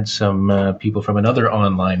 we had some people from another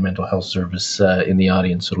online mental health service in the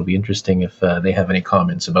audience, so it'll be interesting if they have any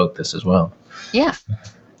comments about this as well. Yeah.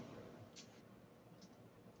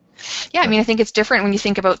 Yeah, I mean, I think it's different when you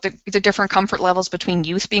think about the different comfort levels between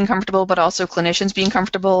youth being comfortable, but also clinicians being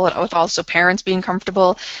comfortable, with also parents being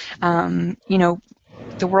comfortable.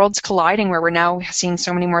 The world's colliding where we're now seeing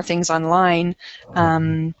so many more things online.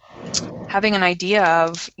 Having an idea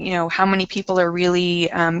of, how many people are really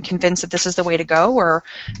convinced that this is the way to go, or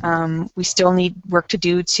we still need work to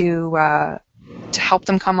do to help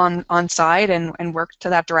them come on side and work to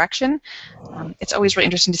that direction. It's always really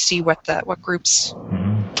interesting to see where groups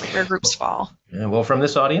fall. Yeah, well, from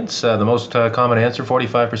this audience, the most common answer,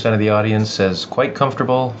 45% of the audience says quite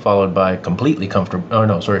comfortable, followed by completely comfortable.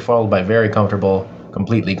 Followed by very comfortable,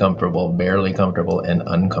 completely comfortable, barely comfortable, and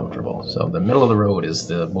uncomfortable. So the middle of the road is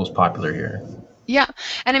the most popular here. Yeah,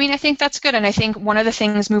 and I mean, I think that's good, and I think one of the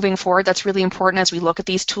things moving forward that's really important as we look at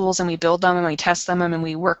these tools and we build them and we test them and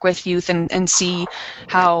we work with youth and see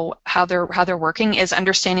how they're working is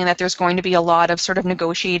understanding that there's going to be a lot of sort of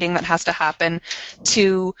negotiating that has to happen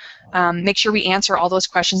to make sure we answer all those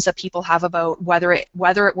questions that people have about whether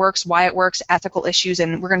it works, why it works, ethical issues,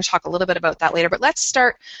 and we're going to talk a little bit about that later. But let's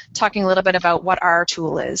start talking a little bit about what our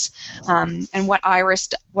tool is and what Iris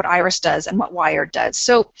does and what Wired does.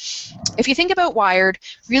 So if you think about Wired,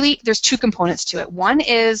 really there's two components to it. One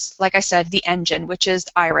is, like I said, the engine, which is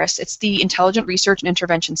Iris. It's the intelligent research and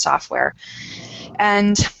intervention software.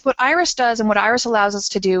 And what Iris does and what Iris allows us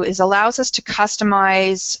to do is allows us to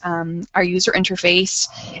customize our user interface.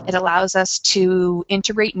 It allows us to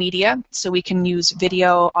integrate media, so we can use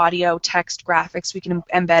video, audio, text, graphics. We can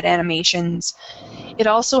embed animations. It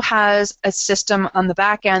also has a system on the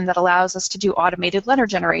back end that allows us to do automated letter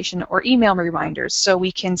generation or email reminders. So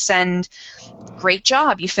we can send, great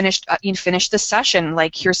job, you finished this session,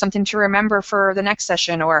 like here's something to remember for the next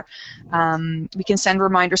session, or we can send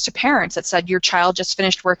reminders to parents that said your child just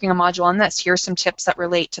finished working a module on this. Here's some tips that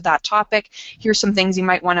relate to that topic. Here's some things you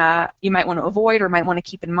might want to avoid or might want to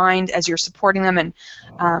keep in mind as you're supporting them, and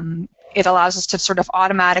it allows us to sort of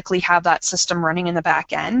automatically have that system running in the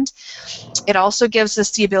back end. It also gives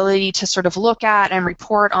us the ability to sort of look at and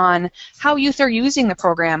report on how youth are using the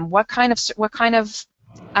program, what kind of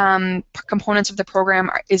components of the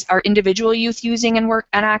program are individual youth using and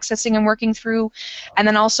accessing and working through, and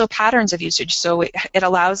then also patterns of usage. So it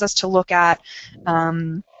allows us to look at,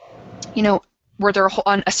 were there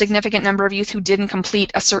a significant number of youth who didn't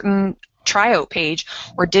complete a certain tryout page,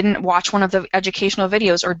 or didn't watch one of the educational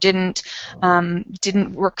videos, or didn't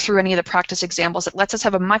work through any of the practice examples. It lets us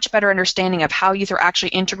have a much better understanding of how youth are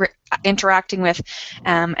actually interacting with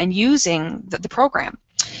and using the program.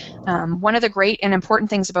 One of the great and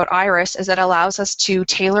important things about Iris is that it allows us to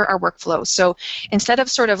tailor our workflow. So instead of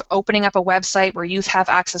sort of opening up a website where youth have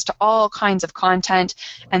access to all kinds of content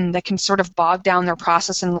and that can sort of bog down their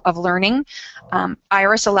process of learning,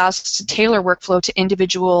 Iris allows us to tailor workflow to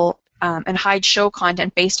individual and hide show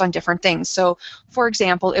content based on different things. So, for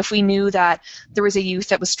example, if we knew that there was a youth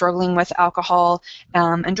that was struggling with alcohol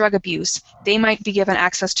and drug abuse, they might be given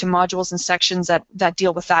access to modules and sections that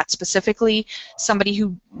deal with that specifically. Somebody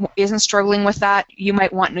who isn't struggling with that, you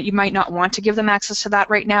might not want to give them access to that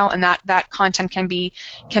right now, and that content can be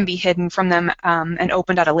hidden from them and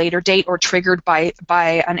opened at a later date or triggered by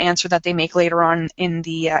an answer that they make later on in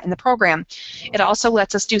the program. It also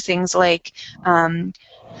lets us do things like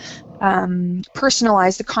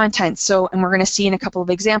personalize the content. So, and we're going to see in a couple of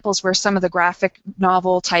examples where some of the graphic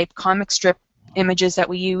novel type comic strip images that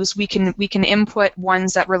we use, we can input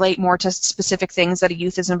ones that relate more to specific things that a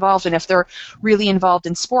youth is involved in. If they're really involved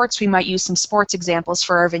in sports, we might use some sports examples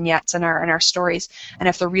for our vignettes and our stories. And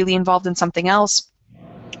if they're really involved in something else,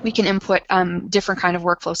 we can input different kind of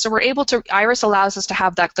workflows. So we're able to, IRIS allows us to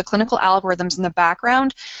have the clinical algorithms in the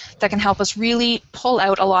background that can help us really pull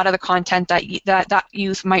out a lot of the content that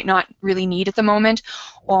youth might not really need at the moment,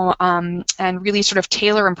 or, and really sort of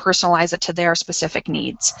tailor and personalize it to their specific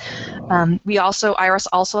needs. IRIS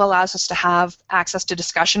also allows us to have access to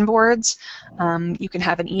discussion boards. You can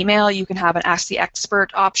have an email, you can have an Ask the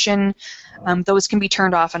Expert option. Those can be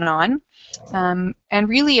turned off and on. And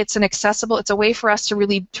really, it's a way for us to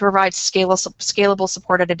really provide scalable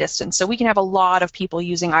support at a distance. So we can have a lot of people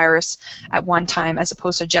using IRIS at one time, as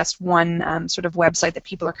opposed to just one sort of website that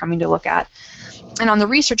people are coming to look at. And on the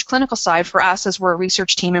research clinical side, for us, as we're a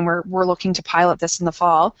research team and we're looking to pilot this in the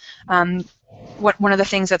fall, one of the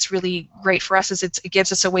things that's really great for us is it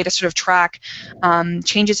gives us a way to sort of track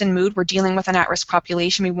changes in mood. We're dealing with an at-risk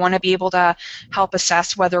population. We want to be able to help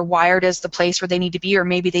assess whether Wired is the place where they need to be, or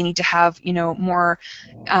maybe they need to have, more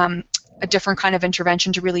a different kind of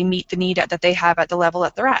intervention to really meet the need that they have at the level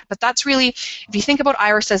that they're at. But that's really, if you think about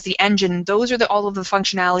IRIS as the engine, those are all of the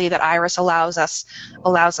functionality that IRIS allows us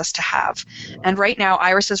to have. And right now,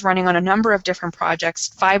 IRIS is running on a number of different projects,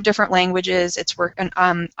 5 different languages. It's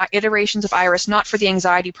iterations of IRIS, not for the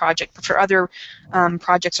anxiety project, but for other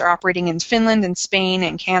projects are operating in Finland and Spain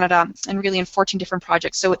and Canada, and really in 14 different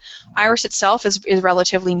projects. So IRIS itself is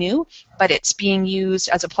relatively new, but it's being used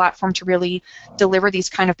as a platform to really deliver these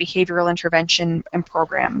kind of behavioral intervention and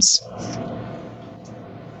programs.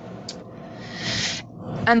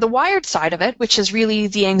 And the Wired side of it, which is really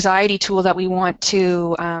the anxiety tool that we want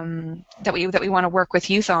to that we want to work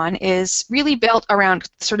with youth on, is really built around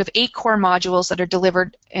sort of 8 core modules that are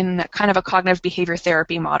delivered in kind of a cognitive behavior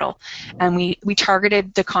therapy model. And we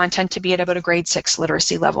targeted the content to be at about a grade 6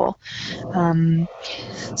 literacy level.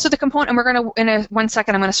 So the component, and we're going to, in one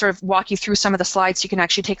second, I'm going to sort of walk you through some of the slides so you can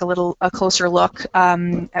actually take a closer look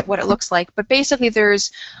at what it looks like. But basically,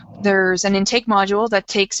 there's an intake module that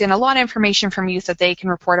takes in a lot of information from youth that they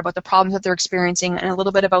can report about the problems that they're experiencing and a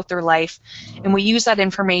little bit about their life. And we use that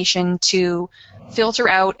information to filter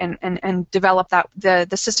out and develop that.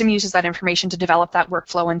 The system uses that information to develop that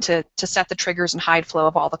workflow and to set the triggers and hide flow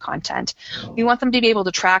of all the content. We want them to be able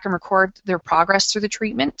to track and record their progress through the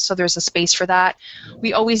treatment, so there's a space for that.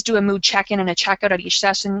 We always do a mood check-in and a checkout at each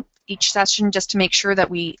session just to make sure that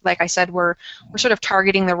we, like I said, we're sort of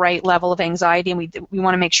targeting the right level of anxiety, and we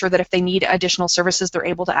want to make sure that if they need additional services, they're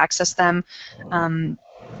able to access them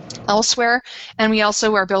elsewhere. And we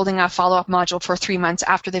also are building a follow-up module for 3 months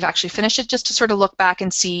after they've actually finished it, just to sort of look back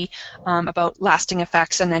and see about lasting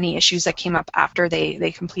effects and any issues that came up after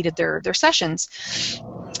they completed their sessions.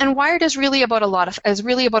 And Wired is really about a lot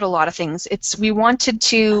of things. We wanted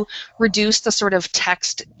to reduce the sort of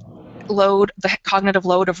text load, the cognitive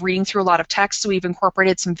load of reading through a lot of text. So we've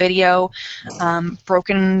incorporated some video,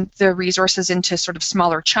 broken the resources into sort of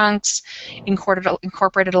smaller chunks,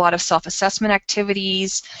 incorporated a lot of self-assessment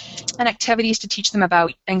activities, and activities to teach them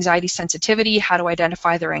about anxiety sensitivity, how to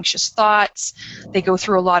identify their anxious thoughts. They go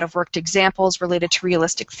through a lot of worked examples related to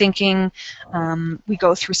realistic thinking. We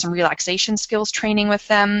go through some relaxation skills training with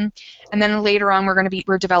them. And then later on,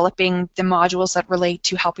 we're developing the modules that relate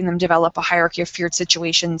to helping them develop a hierarchy of feared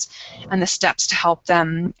situations and the steps to help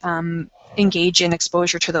them engage in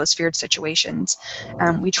exposure to those feared situations.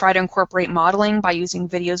 We try to incorporate modeling by using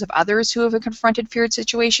videos of others who have confronted feared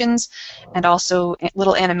situations, and also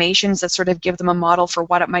little animations that sort of give them a model for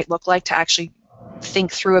what it might look like to actually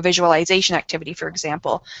think through a visualization activity, for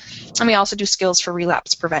example. And we also do skills for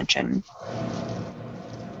relapse prevention.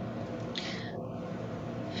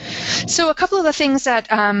 So a couple of the things that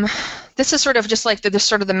this is sort of just like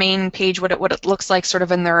the main page, what it looks like sort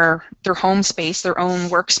of in their home space, their own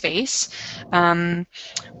workspace.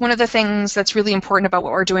 One of the things that's really important about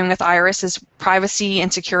what we're doing with IRIS is privacy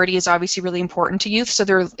and security is obviously really important to youth. So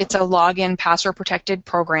it's a login, password protected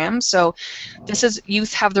program. So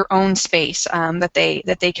youth have their own space that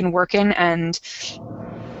they can work in, and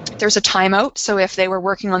there's a timeout. So if they were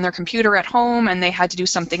working on their computer at home and they had to do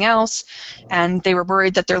something else and they were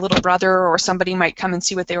worried that their little brother or somebody might come and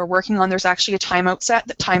see what they were working on, there's actually a timeout set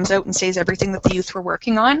that times out and says everything that the youth were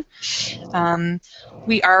working on.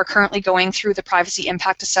 We are currently going through the privacy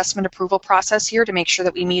impact assessment approval process here to make sure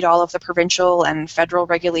that we meet all of the provincial and federal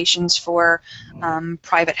regulations for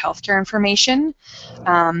private healthcare information.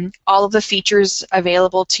 All of the features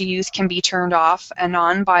available to youth can be turned off and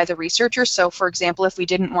on by the researcher. So for example, if we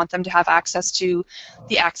didn't want them to have access to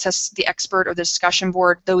the expert or the discussion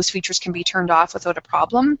board, those features can be turned off without a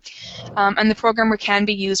problem. And the program can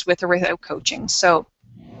be used with or without coaching. So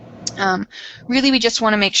Really, we just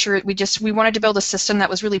want to make sure we wanted to build a system that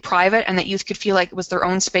was really private and that youth could feel like it was their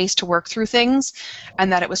own space to work through things,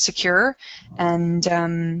 and that it was secure, and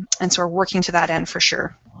so we're working to that end for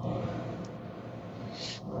sure.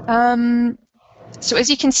 So as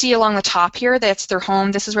you can see along the top here, that's their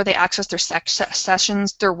home. This is where they access their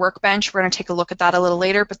sessions, their workbench. We're going to take a look at that a little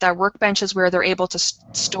later, but that workbench is where they're able to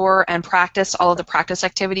store and practice all of the practice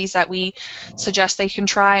activities that we suggest they can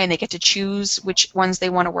try, and they get to choose which ones they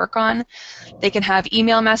want to work on. They can have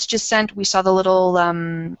email messages sent. We saw the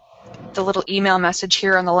little email message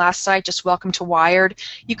here on the last side, just welcome to Wired.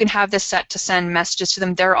 You can have this set to send messages to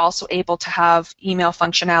them. They're also able to have email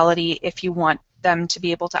functionality if you want them to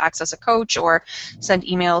be able to access a coach or send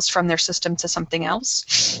emails from their system to something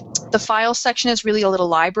else. The files section is really a little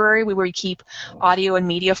library where we keep audio and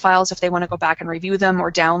media files if they want to go back and review them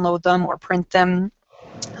or download them or print them.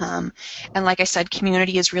 And like I said,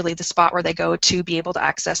 community is really the spot where they go to be able to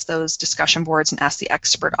access those discussion boards and ask the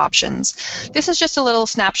expert options. This is just a little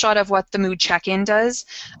snapshot of what the mood check-in does.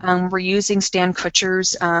 We're using Stan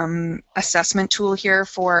Kutcher's assessment tool here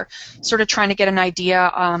for sort of trying to get an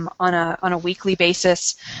idea on a weekly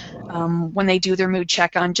basis when they do their mood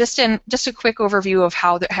check-on. Just a quick overview of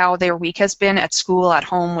how their week has been at school, at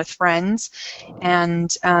home, with friends,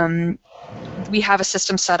 and we have a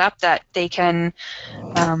system set up that they can,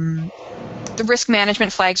 the risk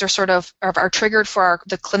management flags are sort of are triggered for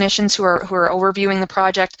the clinicians who are overviewing the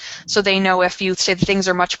project, so they know if you say that things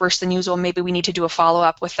are much worse than usual, maybe we need to do a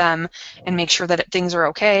follow-up with them and make sure that things are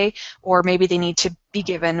okay, or maybe they need to be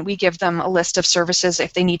given, we give them a list of services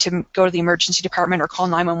if they need to go to the emergency department or call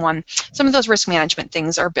 911. Some of those risk management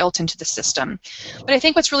things are built into the system. But I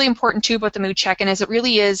think what's really important too about the mood check-in is it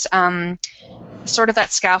really is sort of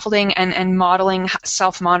that scaffolding and modeling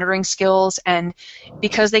self-monitoring skills, and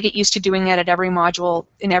because they get used to doing it at every module,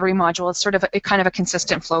 it's sort of kind of a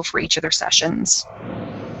consistent flow for each of their sessions.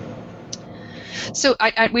 So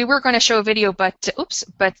we were going to show a video, but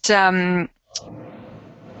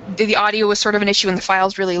the audio was sort of an issue and the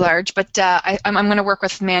file's really large, but I'm going to work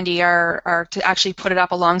with Mandy to actually put it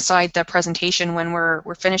up alongside the presentation when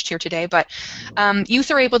we're finished here today. But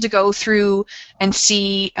youth are able to go through and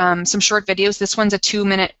see some short videos. This one's a 2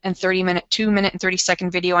 minute and 30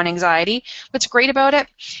 second video on anxiety. What's great about it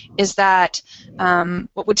is that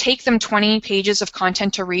what would take them 20 pages of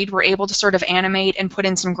content to read, we're able to sort of animate and put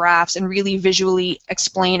in some graphs and really visually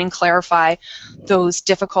explain and clarify those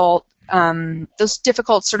difficult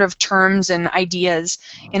sort of terms and ideas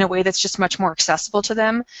in a way that's just much more accessible to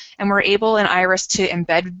them. And we're able in Iris to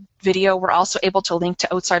embed video. We're also able to link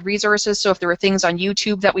to outside resources. So if there were things on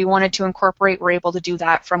YouTube that we wanted to incorporate, we're able to do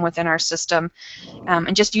that from within our system.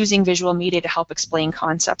 And just using visual media to help explain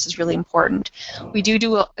concepts is really important.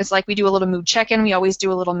 It's like we do a little mood check-in. We always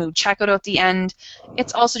do a little mood checkout at the end.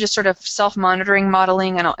 It's also just sort of self-monitoring,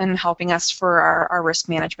 modeling, and helping us for our risk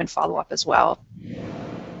management follow-up as well.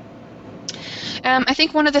 I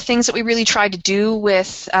think one of the things that we really tried to do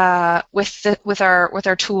with our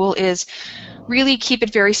tool is really keep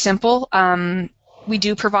it very simple. We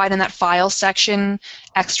do provide in that file section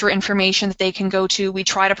extra information that they can go to. We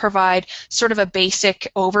try to provide sort of a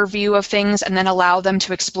basic overview of things and then allow them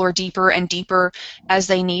to explore deeper and deeper as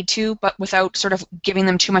they need to, but without sort of giving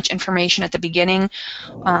them too much information at the beginning.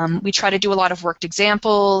 We try to do a lot of worked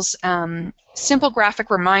examples, simple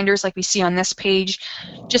graphic reminders like we see on this page,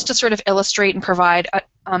 just to sort of illustrate and provide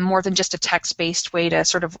more than just a text-based way to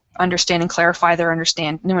sort of understand and clarify their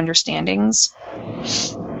new understandings.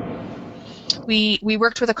 We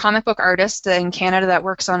worked with a comic book artist in Canada that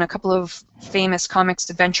works on a couple of famous comics,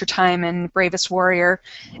 Adventure Time and Bravest Warrior,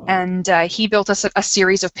 and he built us a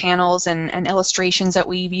series of panels and illustrations that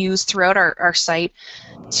we've used throughout our site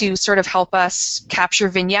to sort of help us capture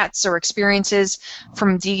vignettes or experiences.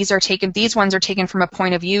 These ones are taken from a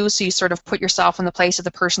point of view, so you sort of put yourself in the place of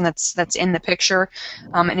the person that's in the picture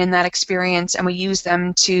and in that experience, and we use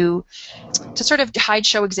them to sort of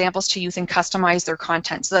show examples to youth and customize their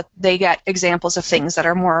content so that they get examples of things that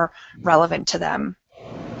are more relevant to them.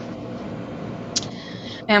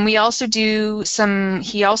 And we also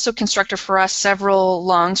he also constructed for us several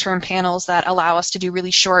long-term panels that allow us to do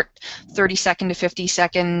really short 30-second to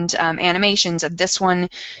 50-second animations. And this one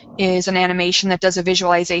is an animation that does a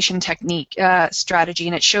visualization technique strategy,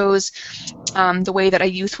 and it shows the way that a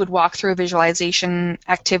youth would walk through a visualization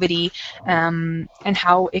activity and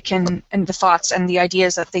how it can, and the thoughts and the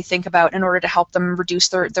ideas that they think about in order to help them reduce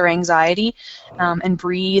their anxiety and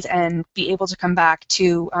breathe and be able to come back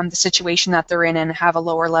to the situation that they're in and have a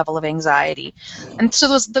lower level of anxiety. And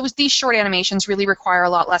so these short animations really require a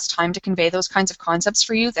lot less time to convey those kinds of concepts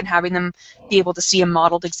for youth, and having them be able to see a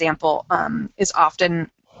modeled example is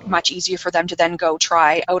often much easier for them to then go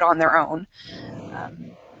try out on their own.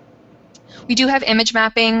 We do have image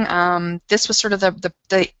mapping. This was sort of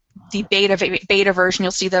the beta version.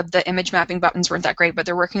 You'll see the image mapping buttons weren't that great, but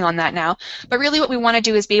they're working on that now. But really what we want to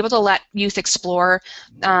do is be able to let youth explore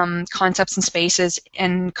concepts and spaces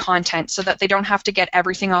and content so that they don't have to get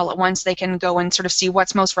everything all at once. They can go and sort of see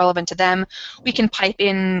what's most relevant to them. We can pipe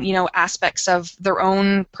in, aspects of their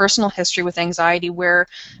own personal history with anxiety where,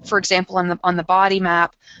 for example, on the body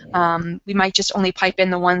map, we might just only pipe in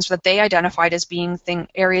the ones that they identified as being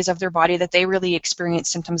areas of their body that they really experience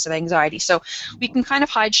symptoms of anxiety. So we can kind of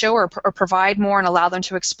hide, show, or provide more and allow them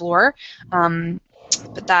to explore,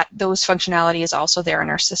 but those functionality is also there in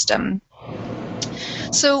our system.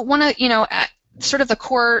 So sort of the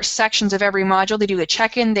core sections of every module, they do a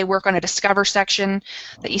check-in, they work on a discover section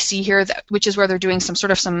that you see here, which is where they're doing some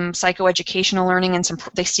psychoeducational learning and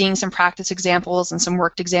they're seeing some practice examples and some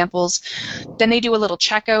worked examples. Then they do a little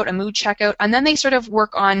checkout, a mood checkout, and then they sort of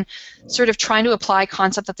work on sort of trying to apply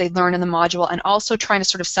concept that they learn in the module and also trying to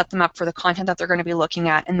sort of set them up for the content that they're going to be looking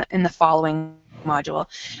at in the following module.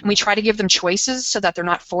 And we try to give them choices so that they're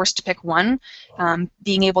not forced to pick one.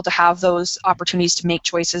 Being able to have those opportunities to make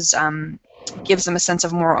choices gives them a sense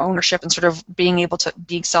of more ownership and sort of being able to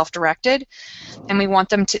be self-directed. And we want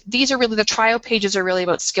them to, the tryout pages are really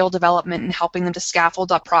about skill development and helping them to scaffold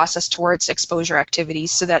that process towards exposure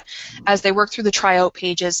activities so that as they work through the tryout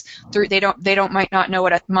pages, they might not know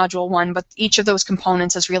it at module 1, but each of those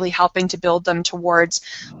components is really helping to build them towards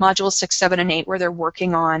modules 6, 7, and 8 where they're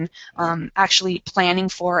working on actually planning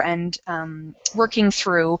for and working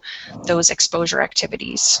through those exposure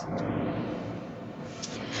activities.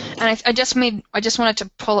 And I just wanted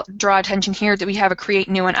to draw attention here that we have a create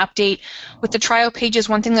new and update with the trial pages.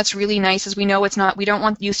 One thing that's really nice is we don't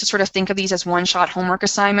want youth to sort of think of these as one-shot homework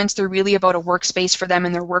assignments. They're really about a workspace for them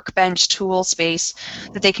in their workbench tool space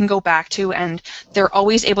that they can go back to, and they're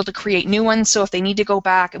always able to create new ones. So if they need to go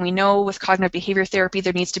back, and we know with cognitive behavior therapy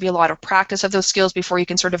there needs to be a lot of practice of those skills before you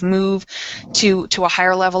can sort of move to a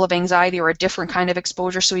higher level of anxiety or a different kind of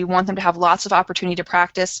exposure. So we want them to have lots of opportunity to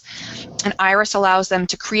practice, and Iris allows them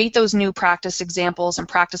to create those new practice examples and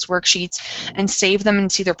practice worksheets and save them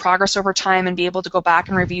and see their progress over time and be able to go back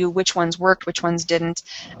and review which ones worked, which ones didn't,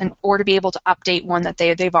 or to be able to update one that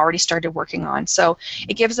they've already started working on. So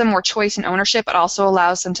it gives them more choice and ownership. It also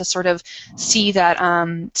allows them to sort of see that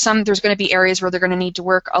there's going to be areas where they're going to need to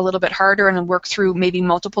work a little bit harder and work through maybe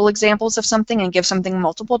multiple examples of something and give something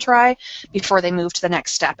multiple try before they move to the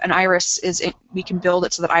next step. And Iris we can build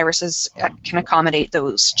it so that Iris can accommodate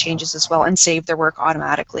those changes as well and save their work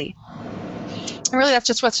automatically. And really, that's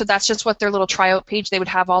just what their little tryout page. They would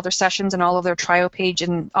have all their sessions and all of their tryout page,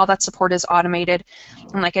 and all that support is automated.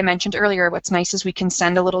 And like I mentioned earlier, what's nice is we can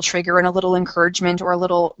send a little trigger and a little encouragement or a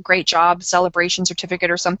little great job celebration certificate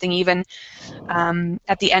or something even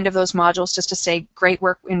at the end of those modules, just to say great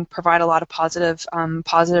work and provide a lot of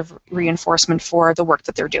positive reinforcement for the work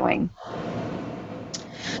that they're doing.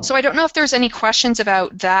 So I don't know if there's any questions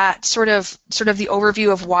about that sort of the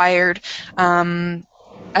overview of Wired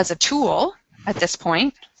as a tool at this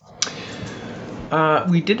point.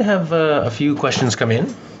 We did have a few questions come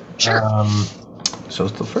in. Sure. So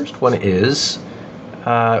the first one is,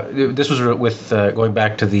 this was with going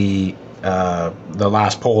back to the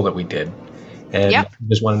last poll that we did. And yep.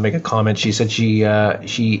 Just wanted to make a comment. She said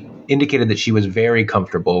she indicated that she was very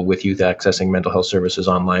comfortable with youth accessing mental health services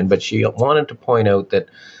online, but she wanted to point out that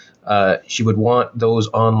she would want those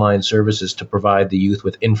online services to provide the youth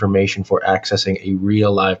with information for accessing a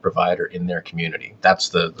real live provider in their community. That's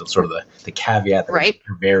the sort of the caveat that right.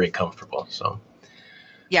 They're very comfortable. So.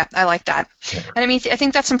 Yeah, I like that. Yeah. And I mean, I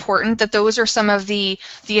think that's important that those are some of the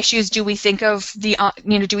issues. Do we think of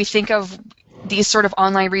these sort of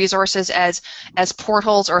online resources as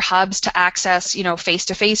portals or hubs to access,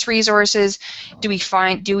 face-to-face resources? Do we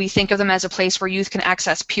think of them as a place where youth can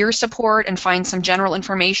access peer support and find some general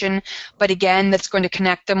information, but again, that's going to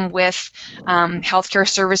connect them with healthcare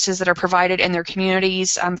services that are provided in their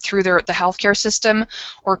communities through the healthcare system?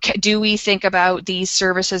 Or do we think about these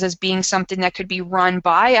services as being something that could be run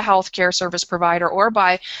by a healthcare service provider or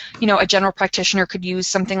by, a general practitioner could use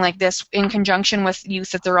something like this in conjunction with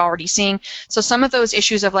youth that they're already seeing? So some of those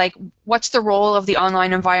issues of what's the role of the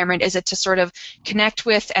online environment? Is it to sort of connect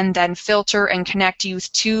with and then filter and connect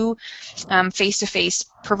youth to face-to-face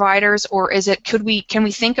providers, or can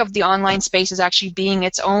we think of the online space as actually being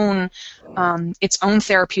its own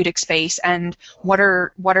therapeutic space? And what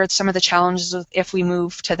are some of the challenges if we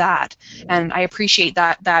move to that? And I appreciate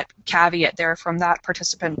that caveat there from that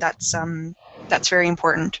participant. That's very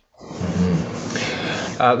important.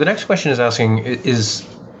 The next question is asking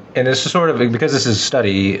And this is sort of, because this is a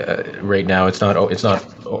study right now. It's not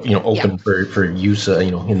open for use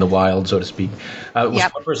in the wild, so to speak.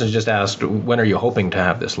 One person has just asked, when are you hoping to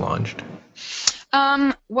have this launched?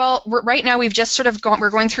 Well, right now we've just sort of we're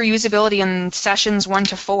going through usability in sessions 1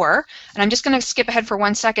 to 4, and I'm just going to skip ahead for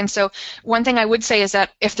 1 second. So one thing I would say is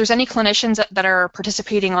that if there's any clinicians that are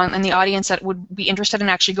participating in the audience that would be interested in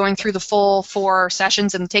actually going through the full 4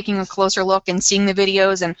 sessions and taking a closer look and seeing the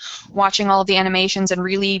videos and watching all of the animations and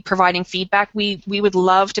really providing feedback, we would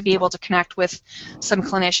love to be able to connect with some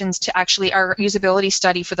clinicians to actually, our usability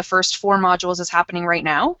study for the first 4 modules is happening right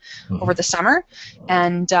now over the summer,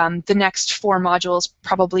 and the next 4 modules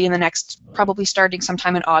probably starting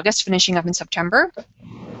sometime in August, finishing up in September.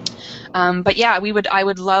 But yeah, I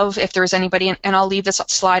would love if there's anybody, and I'll leave this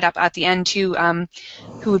slide up at the end too,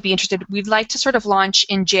 who would be interested. We'd like to sort of launch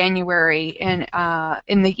in January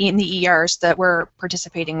in the ERs that we're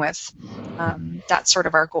participating with. That's sort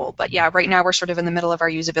of our goal. But yeah, right now we're sort of in the middle of our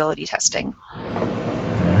usability testing.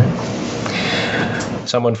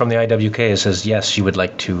 Someone from the IWK says yes, she would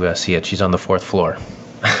like to see it. She's on the 4th floor.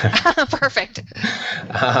 Perfect.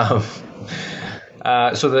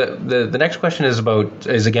 So the next question is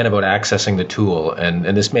again about accessing the tool, and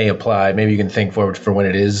this may apply. Maybe you can think forward for when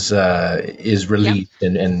it is released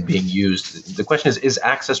and being used. The question is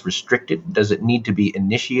access restricted? Does it need to be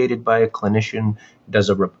initiated by a clinician? Does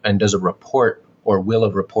a report, or will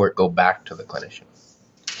a report go back to the clinician?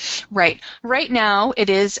 Right. Right now, it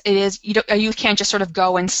is. You can't just sort of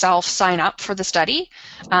go and self-sign up for the study.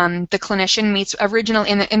 The clinician meets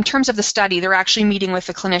in terms of the study. They're actually meeting with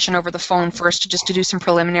the clinician over the phone first to do some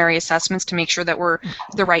preliminary assessments to make sure that we're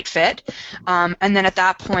the right fit. And then at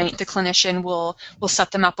that point, the clinician will set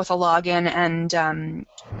them up with a login and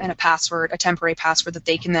a password, a temporary password that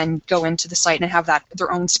they can then go into the site and have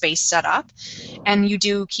their own space set up. And you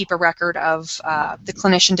do keep a record of the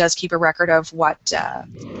clinician does keep a record of what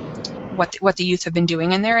the youth have been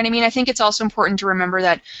doing in there. And I mean, I think it's also important to remember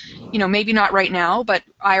that, maybe not right now, but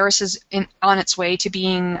IRIS is on its way to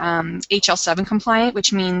being HL7 compliant,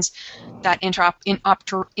 which means that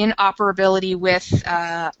interoperability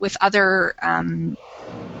with other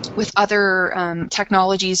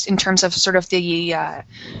technologies in terms of sort of the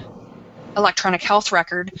electronic health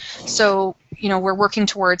record. So, we're working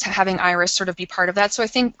towards having IRIS sort of be part of that. So I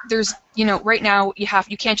think there's, right now you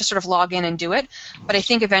can't just sort of log in and do it, but I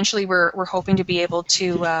think eventually we're hoping to be able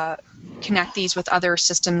to connect these with other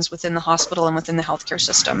systems within the hospital and within the healthcare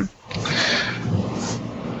system.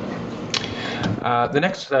 The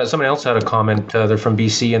next, someone else had a comment. They're from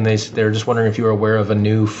BC, and they're just wondering if you were aware of a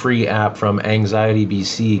new free app from Anxiety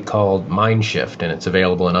BC called MindShift, and it's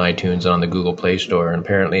available in iTunes and on the Google Play Store. And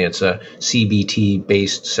apparently, it's a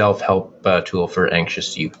CBT-based self-help tool for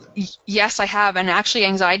anxious youth. Yes, I have, and actually,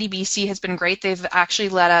 Anxiety BC has been great. They've actually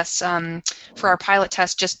let us, for our pilot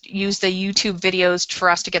test, just use the YouTube videos for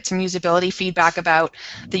us to get some usability feedback about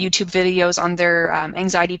the YouTube videos on their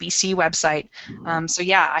Anxiety BC website. So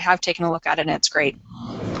yeah, I have taken a look at it, and it's great.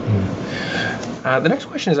 The next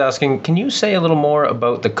question is asking, can you say a little more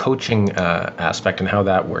about the coaching aspect and how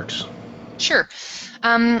that works? Sure.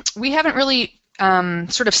 We haven't really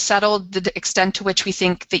sort of settled the extent to which we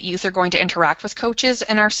think that youth are going to interact with coaches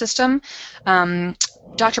in our system.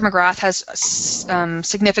 Dr. McGrath has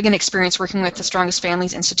significant experience working with the Strongest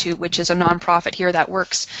Families Institute, which is a nonprofit here that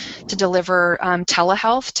works to deliver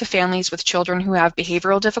telehealth to families with children who have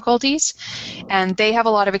behavioral difficulties. And they have a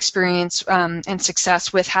lot of experience and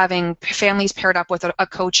success with having families paired up with a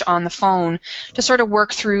coach on the phone to sort of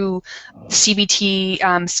work through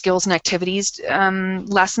CBT skills and activities,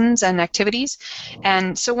 lessons and activities.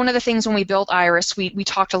 And so one of the things when we built IRIS, we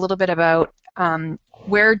talked a little bit about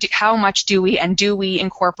how much do we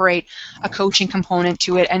incorporate a coaching component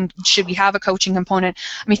to it, and should we have a coaching component?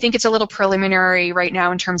 I mean, I think it's a little preliminary right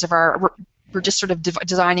now in terms of we're just sort of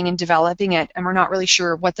designing and developing it, and we're not really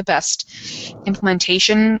sure what the best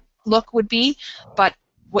implementation look would be. But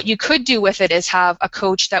what you could do with it is have a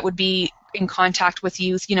coach that would be in contact with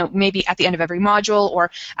youth, maybe at the end of every module or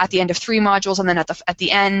at the end of 3 modules, and then at the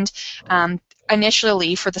end.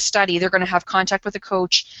 Initially, for the study, they're going to have contact with a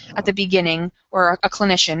coach at the beginning, or a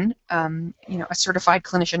clinician, a certified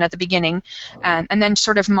clinician at the beginning, and then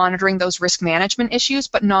sort of monitoring those risk management issues,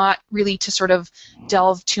 but not really to sort of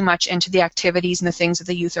delve too much into the activities and the things that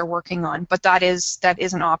the youth are working on. But that is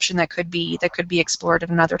an option that could be explored at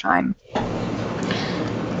another time. All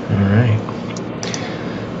right.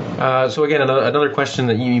 So again, another question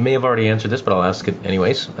that you may have already answered this, but I'll ask it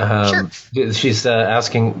anyways. Sure. She's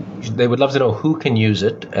asking, they would love to know who can use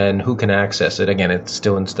it and who can access it. Again, it's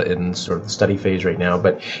still in sort of the study phase right now,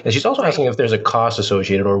 and she's also asking if there's a cost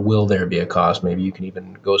associated, or will there be a cost? Maybe you can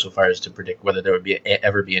even go so far as to predict whether there would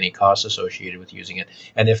ever be any cost associated with using it,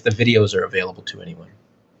 and if the videos are available to anyone.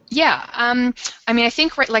 Yeah, I mean, I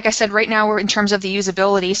think, like I said, right now we're in terms of the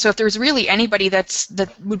usability. So if there's really anybody that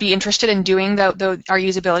would be interested in doing our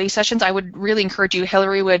usability sessions, I would really encourage you.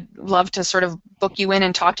 Hillary would love to sort of book you in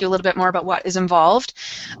and talk to you a little bit more about what is involved,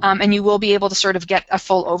 and you will be able to sort of get a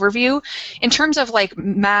full overview. In terms of like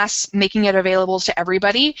mass making it available to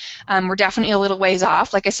everybody, we're definitely a little ways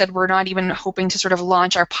off. Like I said, we're not even hoping to sort of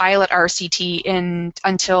launch our pilot RCT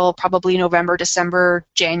until probably November, December,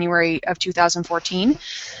 January of 2014.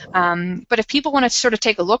 But if people want to sort of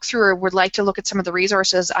take a look through or would like to look at some of the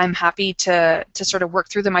resources, I'm happy to sort of work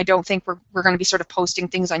through them. I don't think we're going to be sort of posting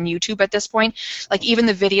things on YouTube at this point. Like even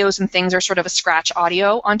the videos and things are sort of a scratch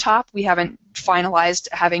audio on top. We haven't finalized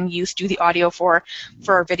having youth do the audio for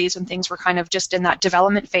our videos and things. We're kind of just in that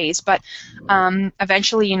development phase. But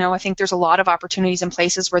eventually, I think there's a lot of opportunities and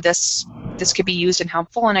places where this could be used and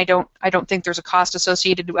helpful. And I don't think there's a cost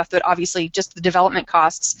associated with it. Obviously, just the development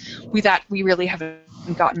costs. We really haven't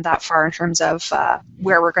gotten that far in terms of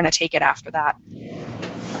where we're going to take it after that.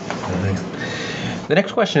 The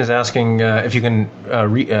next question is asking if you can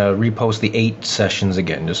repost the 8 sessions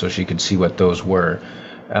again, just so she could see what those were.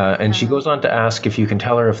 And she goes on to ask if you can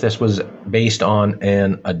tell her if this was based on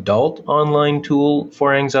an adult online tool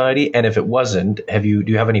for anxiety, and if it wasn't, do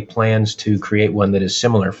you have any plans to create one that is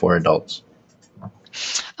similar for adults?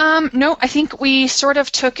 No, I think we sort of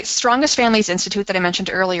took Strongest Families Institute that I mentioned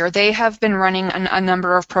earlier. They have been running a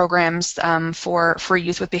number of programs for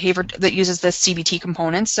youth with behavior that uses the CBT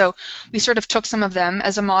components. So we sort of took some of them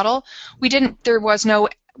as a model. There was no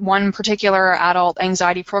one particular adult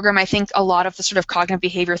anxiety program. I think a lot of the sort of cognitive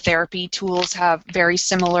behavior therapy tools have very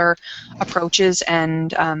similar approaches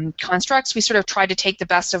and constructs. We sort of tried to take the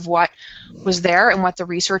best of what was there and what the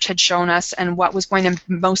research had shown us and what was going to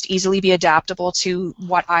most easily be adaptable to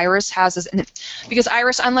what IRIS has. Because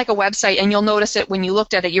IRIS, unlike a website, and you'll notice it when you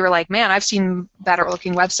looked at it, you were like, man, I've seen better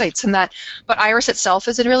looking websites than that. But IRIS itself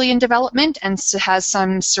is really in development and has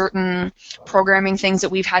some certain programming things that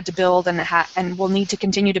we've had to build and will need to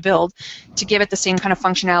continue to build to give it the same kind of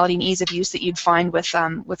functionality and ease of use that you'd find with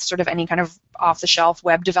sort of any kind of off-the-shelf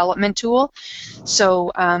web development tool.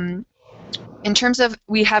 So in terms of,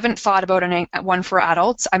 we haven't thought about one for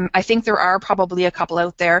adults. I think there are probably a couple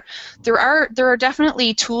out there. There are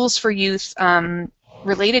definitely tools for youth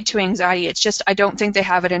related to anxiety. It's just I don't think they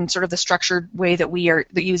have it in sort of the structured way that we are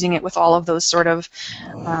using it with all of those sort of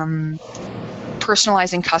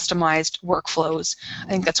personalized and customized workflows. I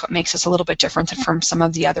think that's what makes us a little bit different from some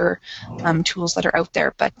of the other tools that are out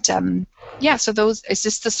there. But yeah, so is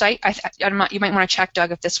this the site? You might want to check,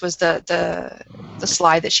 Doug, if this was the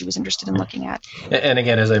slide that she was interested in looking at. And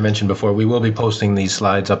again, as I mentioned before, we will be posting these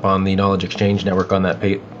slides up on the Knowledge Exchange Network on that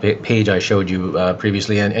page I showed you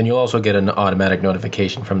previously, and you'll also get an automatic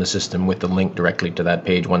notification from the system with the link directly to that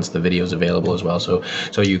page once the video is available as well. So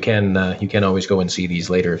you can always go and see these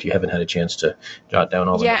later if you haven't had a chance to jot down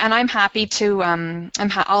all of them. Yeah, and I'm happy to. I'm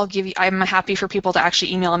happy for people to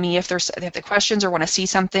actually email me if they have questions or want to see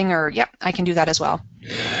something, or I can do that as well.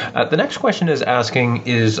 The next question is asking,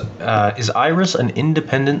 is IRIS an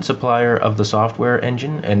independent supplier of the software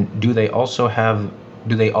engine, and do they also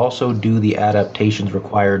do the adaptations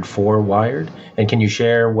required for Wired? And can you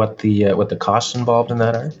share what the costs involved in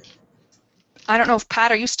that are? I don't know if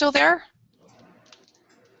Pat, are you still there?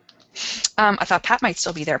 I thought Pat might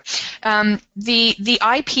still be there. The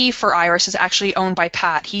IP for IRIS is actually owned by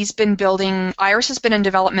Pat. He's been building, IRIS has been in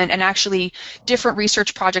development, and actually different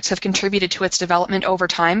research projects have contributed to its development over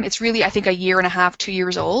time. It's really, I think, 1.5 years, 2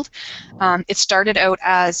 years old. It started out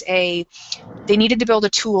as they needed to build a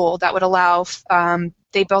tool that would allow,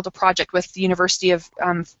 they built a project with the University of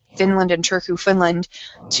Finland in Turku, Finland,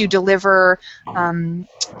 to deliver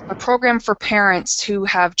a program for parents who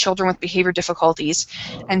have children with behavior difficulties.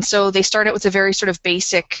 And so they started with a very sort of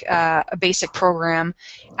basic program,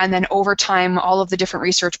 and then over time, all of the different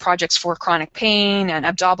research projects for chronic pain and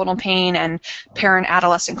abdominal pain and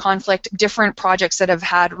parent-adolescent conflict, different projects that have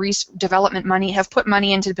had development money have put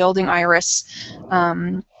money into building IRIS.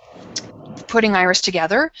 Putting IRIS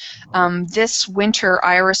together. This winter,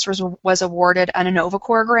 IRIS was awarded an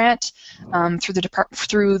AnovaCore grant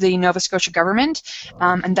through the Nova Scotia government,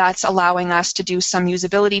 and that's allowing us to do some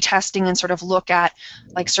usability testing and sort of look at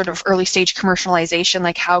sort of early stage commercialization,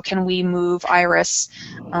 like how can we move IRIS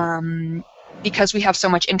because we have so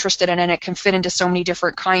much interest in it and it can fit into so many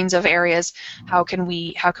different kinds of areas, how can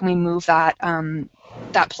we move that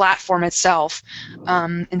that platform itself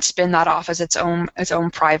and spin that off as its own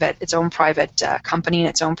private company and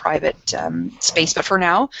its own private space. But for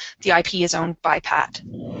now, the IP is owned by Pat.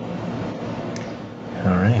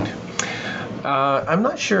 All right. I'm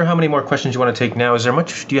not sure how many more questions you want to take now. Is there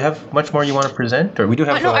much? Do you have much more you want to present, or we do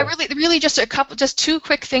have? No, I really just two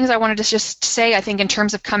quick things I wanted to just say. I think in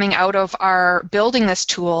terms of coming out of our building this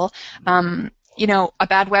tool, you know, a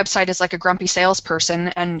bad website is like a grumpy salesperson,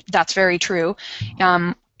 and that's very true.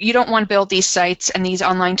 You don't want to build these sites and these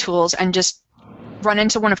online tools and just run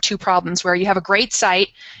into one of two problems, where you have a great site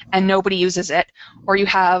and nobody uses it, or you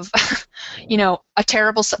have, you know, a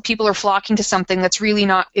terrible, people are flocking to something that's really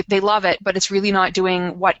not, they love it, but it's really not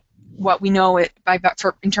doing what we know it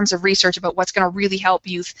in terms of research about what's going to really help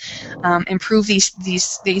youth improve these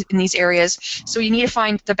in these areas. So you need to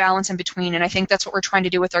find the balance in between, and I think that's what we're trying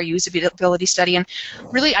to do with our usability study. And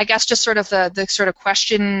really, I guess just sort of the sort of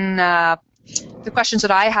the questions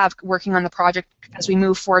that I have working on the project as we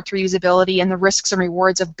move forward through usability and the risks and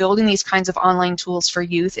rewards of building these kinds of online tools for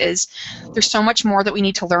youth is there's so much more that we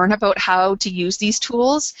need to learn about how to use these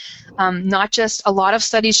tools. Not just, a lot of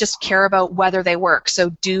studies just care about whether they work. So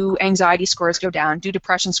do anxiety scores go down? Do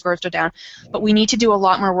depression scores go down? But we need to do a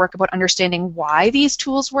lot more work about understanding why these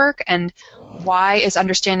tools work, and why is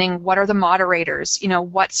understanding what are the moderators. You know,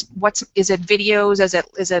 what's is it videos?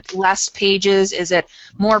 Is it less pages? Is it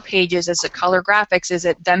more pages? Is it color graphics? Is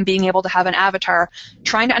it them being able to have an avatar?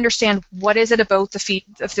 Trying to understand what is it about the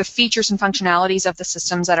features and functionalities of the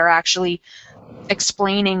systems that are actually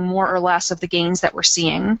explaining more or less of the gains that we're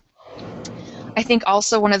seeing. I think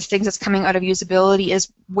also one of the things that's coming out of usability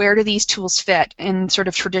is where do these tools fit in sort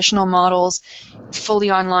of traditional models, fully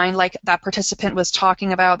online, like that participant was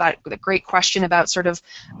talking about, that great question about sort of,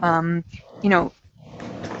 you know,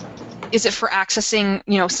 is it for accessing,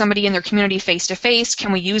 you know, somebody in their community face to face?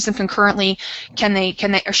 Can we use them concurrently? Can they,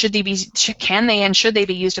 or should they be, and should they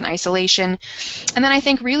be used in isolation? And then I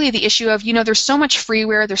think really the issue of, you know, there's so much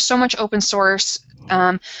freeware, there's so much open source.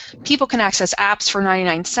 People can access apps for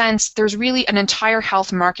 99 cents. There's really an entire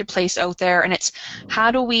health marketplace out there, and it's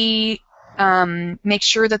how do we make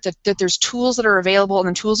sure that there's tools that are available and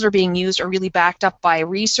the tools that are being used are really backed up by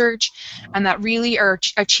research, and that really are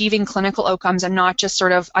achieving clinical outcomes and not just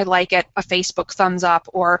sort of, I like it, a Facebook thumbs up,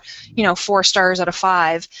 or, you know, 4 stars out of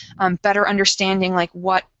 5. Better understanding like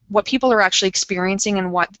what people are actually experiencing,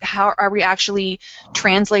 and how are we actually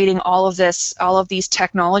translating all of these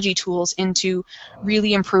technology tools into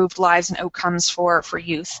really improved lives and outcomes for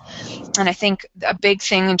youth. And I think a big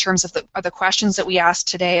thing in terms of the questions that we asked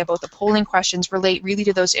today about the polling questions relate really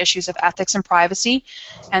to those issues of ethics and privacy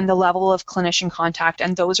and the level of clinician contact.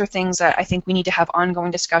 And those are things that I think we need to have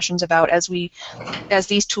ongoing discussions about as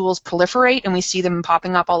these tools proliferate and we see them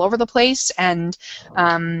popping up all over the place. And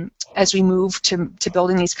as we move to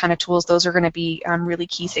building these kind of tools, those are going to be really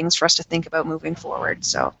key things for us to think about moving forward.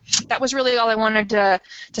 So that was really all I wanted to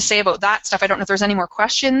say about that stuff. I don't know if there's any more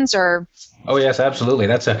questions or. Oh yes,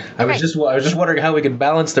 absolutely. I was just wondering how we could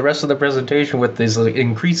balance the rest of the presentation with this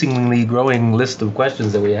increasingly growing list of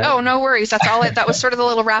questions that we have. Oh, no worries. That's all. That was sort of the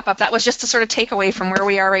little wrap up. That was just to sort of take away from where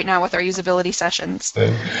we are right now with our usability sessions.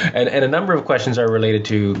 And a number of questions are related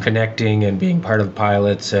to connecting and being part of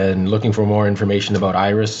pilots and looking for more information about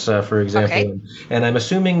Iris, for example. Okay. And I'm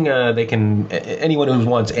assuming anyone who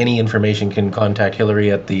wants any information can contact Hillary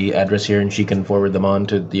at the address here, and she can forward them on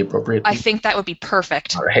to the appropriate people. I think that would be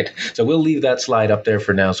perfect. All right. So we'll leave that slide up there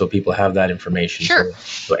for now so people have that information. Sure.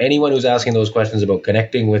 So anyone who's asking those questions about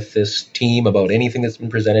connecting with this team, about anything that's been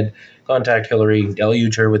presented, contact Hillary,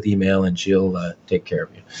 deluge her with email, and she'll take care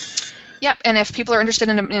of you. Yep, and if people are interested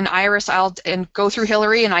in Iris, I'll go through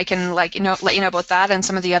Hillary, and I can let you know about that and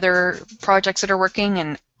some of the other projects that are working,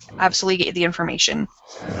 and absolutely get the information.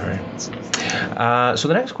 All right. So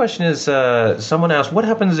the next question is, someone asked, what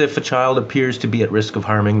happens if a child appears to be at risk of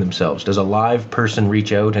harming themselves? Does a live person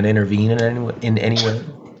reach out and intervene in any way?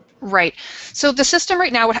 Right. So the system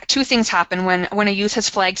right now, two things happen when a youth has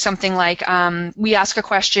flagged something like, we ask a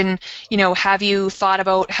question, you know, have you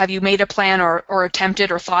made a plan or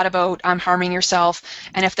attempted or thought about harming yourself?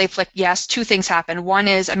 And if they click yes, two things happen. One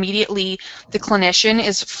is immediately the clinician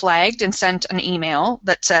is flagged and sent an email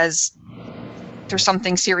that says there's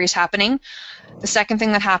something serious happening. The second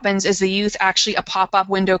thing that happens is the youth actually, a pop-up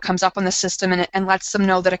window comes up on the system and lets them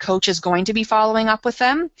know that a coach is going to be following up with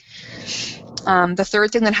them. The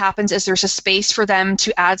third thing that happens is there's a space for them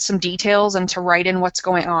to add some details and to write in what's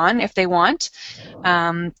going on if they want.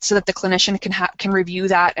 so that the clinician can review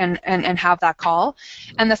that and have that call.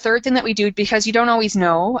 And the third thing that we do, because you don't always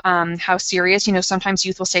know how serious, sometimes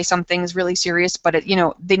youth will say something is really serious, but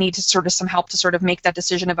they need to sort of some help to sort of make that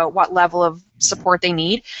decision about what level of support they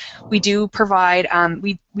need. We do provide,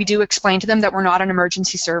 we do explain to them that we're not an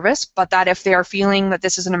emergency service, but that if they are feeling that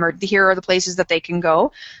this is an emergency, here are the places that they can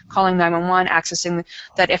go, calling 911, accessing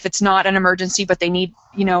that if it's not an emergency, but they need,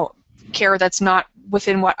 care that's not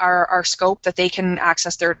within what our scope, that they can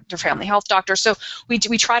access their family health doctor. So we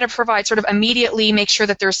try to provide sort of immediately, make sure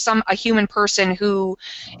that there's a human person who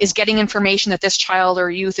is getting information that this child or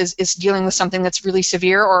youth is dealing with something that's really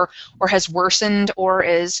severe or has worsened or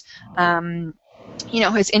is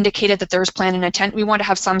has indicated that there's plan and intent. We want to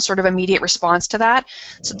have some sort of immediate response to that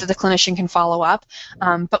so that the clinician can follow up.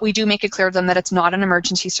 But we do make it clear to them that it's not an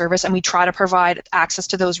emergency service, and we try to provide access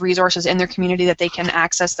to those resources in their community that they can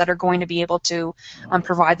access that are going to be able to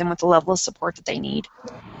provide them with the level of support that they need.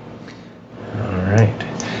 All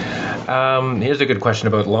right. Here's a good question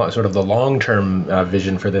about sort of the long-term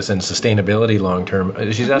vision for this and sustainability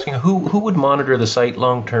long-term. She's asking who would monitor the site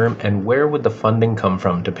long-term, and where would the funding come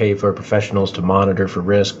from to pay for professionals to monitor for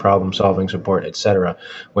risk, problem-solving support, etc.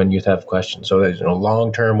 when youth have questions? So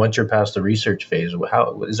long-term, once you're past the research phase,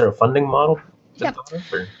 how is there a funding model? Yep.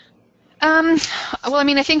 Well,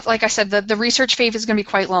 I think, like I said, the research phase is going to be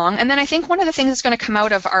quite long, and then I think one of the things that's going to come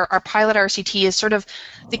out of our pilot RCT is sort of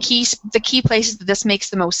the key places that this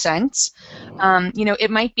makes the most sense.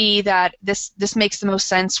 It might be that this makes the most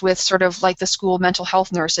sense with sort of like the school mental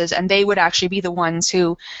health nurses, and they would actually be the ones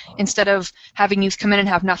who, instead of having youth come in and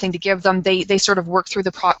have nothing to give them, they sort of work through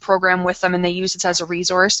the program with them and they use it as a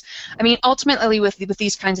resource. Ultimately with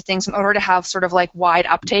these kinds of things, in order to have sort of like wide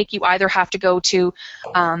uptake, you either have to go to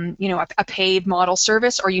a paid model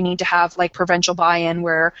service, or you need to have like provincial buy-in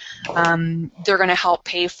where they're going to help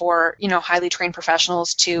pay for highly trained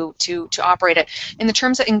professionals to operate it. In the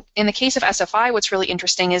terms of, in the case of SFI, what's really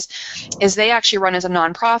interesting is they actually run as a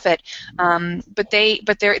nonprofit, but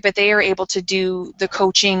they are able to do the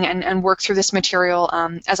coaching and work through this material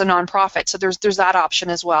as a nonprofit. So there's that option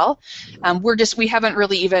as well. We haven't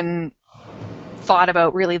really even thought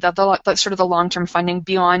about really the sort of the long-term funding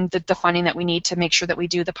beyond the funding that we need to make sure that we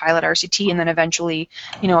do the pilot RCT and then eventually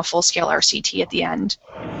a full-scale RCT at the end.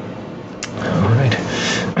 All right.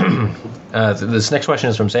 This next question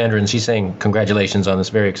is from Sandra, and she's saying congratulations on this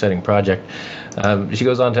very exciting project. She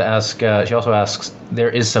goes on to ask, she also asks, there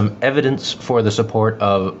is some evidence for the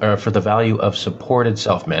for the value of supported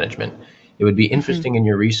self-management. It would be interesting in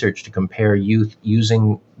your research to compare youth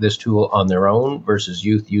using this tool on their own versus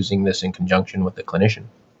youth using this in conjunction with the clinician.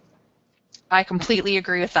 I completely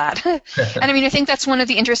agree with that. And I think that's one of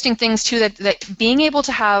the interesting things too, that being able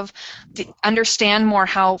to understand more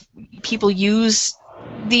how people use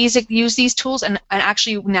these tools and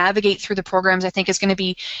actually navigate through the programs, I think is going to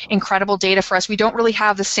be incredible data for us. We don't really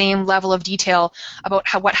have the same level of detail about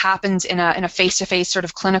what happens in a face-to-face sort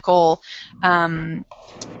of clinical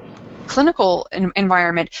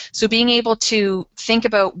environment. So being able to think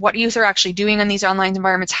about what youth are actually doing in these online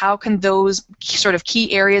environments, how can those sort of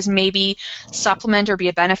key areas maybe supplement or be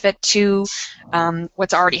a benefit to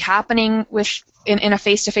what's already happening in a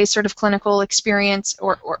face-to-face sort of clinical experience,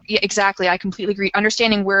 yeah, exactly, I completely agree.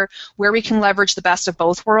 Understanding where we can leverage the best of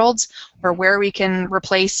both worlds, or where we can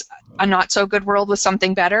replace a not-so-good world with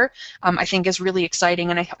something better, I think is really exciting,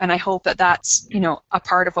 and I hope that that's a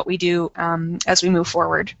part of what we do as we move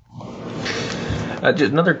forward.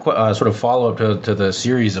 Just another sort of follow-up to the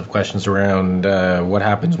series of questions around what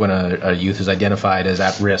happens when a youth is identified as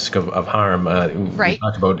at risk of harm. Right. We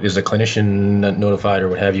talked about, is a clinician notified or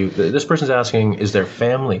what have you. This person's asking, is their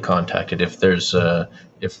family contacted if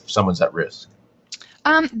someone's at risk?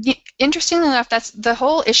 Interestingly enough, that's the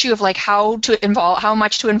whole issue of like how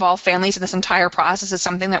much to involve families in this entire process is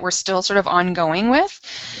something that we're still sort of ongoing with.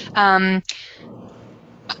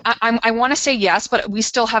 I want to say yes, but we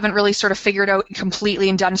still haven't really sort of figured out completely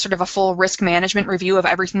and done sort of a full risk management review of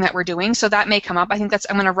everything that we're doing. So that may come up. I think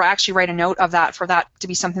I'm going to actually write a note of that for that to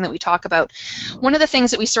be something that we talk about. One of the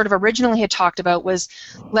things that we sort of originally had talked about was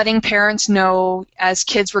letting parents know as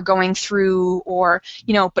kids were going through, or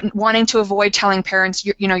but wanting to avoid telling parents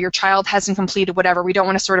your child hasn't completed whatever. We don't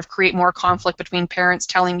want to sort of create more conflict between parents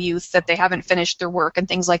telling youth that they haven't finished their work and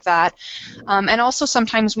things like that. And also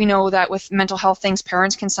sometimes we know that with mental health things,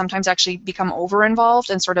 parents can sometimes actually become over-involved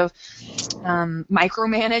and sort of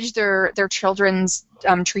micromanage their children's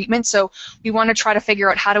treatment. So we want to try to figure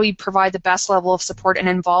out how do we provide the best level of support and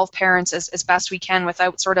involve parents as best we can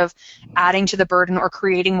without sort of adding to the burden or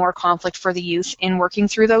creating more conflict for the youth in working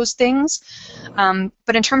through those things.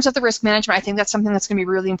 But in terms of the risk management, I think that's something that's going to be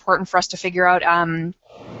really important for us to figure out.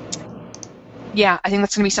 Yeah, I think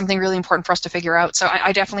that's going to be something really important for us to figure out. So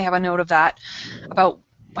I definitely have a note of that, about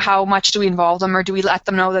how much do we involve them, or do we let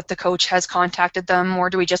them know that the coach has contacted them, or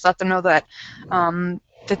do we just let them know that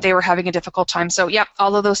that they were having a difficult time. So yeah,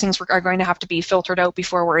 all of those things are going to have to be filtered out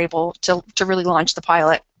before we're able to really launch the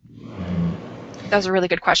pilot. That was a really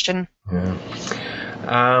good question.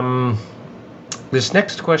 Yeah. This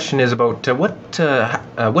next question is about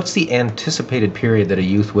what's the anticipated period that a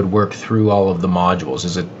youth would work through all of the modules?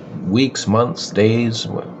 Is it weeks, months, days?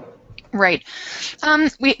 Right.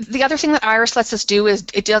 The other thing that IRIS lets us do is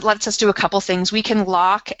it lets us do a couple things. We can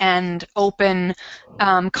lock and open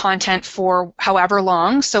content for however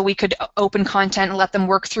long. So we could open content and let them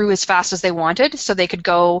work through as fast as they wanted. So they could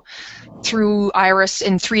go through IRIS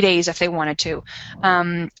in 3 days if they wanted to.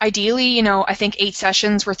 Ideally, I think 8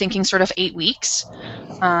 sessions. We're thinking sort of 8 weeks.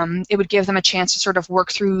 It would give them a chance to sort of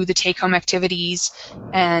work through the take-home activities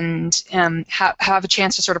and have a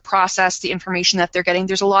chance to sort of process the information that they're getting.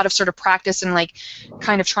 There's a lot of sort of practice and like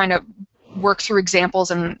kind of trying to work through examples,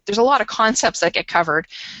 and there's a lot of concepts that get covered,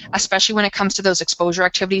 especially when it comes to those exposure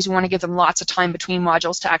activities. We want to give them lots of time between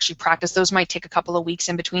modules to actually practice. Those might take a couple of weeks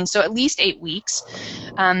in between, so at least 8 weeks.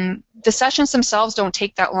 The sessions themselves don't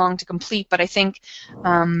take that long to complete, but I think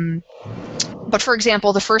but for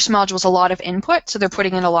example, the first module was a lot of input, so they're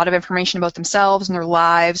putting in a lot of information about themselves and their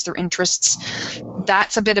lives, their interests.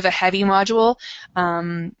 That's a bit of a heavy module.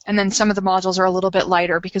 And then some of the modules are a little bit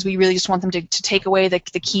lighter because we really just want them to take away the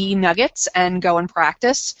key nuggets and go and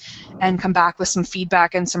practice and come back with some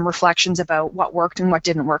feedback and some reflections about what worked and what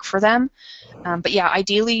didn't work for them. But yeah,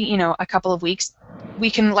 ideally, a couple of weeks. We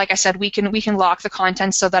can, like I said, we can lock the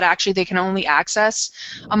content so that actually they can only access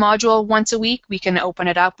a module once a week. We can open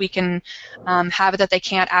it up. We can have it that they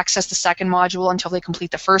can't access the second module until they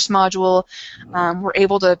complete the first module. We're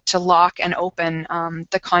able to lock and open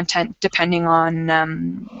the content depending on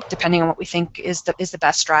what we think is the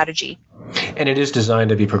best strategy. And it is designed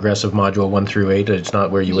to be progressive, module 1 through 8. It's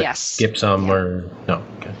not where you would skip some or no.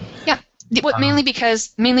 Okay. Yeah. Mainly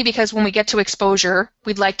because when we get to exposure,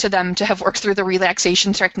 we'd like them to have worked through the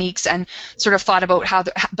relaxation techniques and sort of thought about how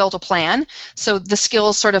to build a plan. So the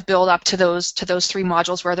skills sort of build up to those 3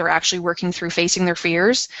 modules where they're actually working through facing their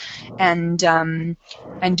fears and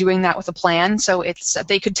doing that with a plan. So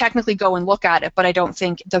they could technically go and look at it, but I don't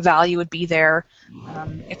think the value would be there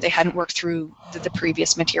if they hadn't worked through the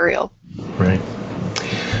previous material. Right.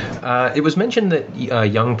 It was mentioned that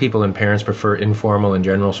young people and parents prefer informal and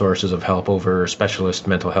general sources of help over specialist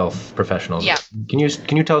mental health professionals. Yeah. Can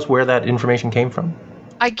you tell us where that information came from?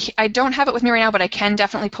 I don't have it with me right now, but I can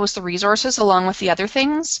definitely post the resources along with the other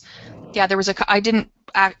things. Yeah, I didn't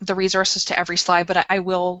add the resources to every slide, but I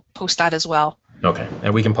will post that as well. Okay,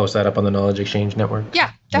 and we can post that up on the Knowledge Exchange Network?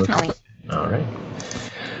 Yeah, definitely. All right.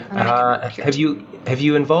 Have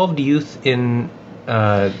you involved youth in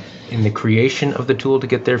the creation of the tool to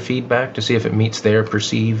get their feedback to see if it meets their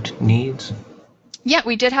perceived needs? Yeah,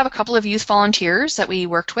 we did have a couple of youth volunteers that we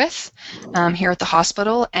worked with here at the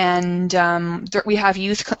hospital, and we have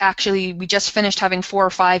youth. Actually, we just finished having 4 or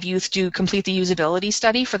 5 youth complete the usability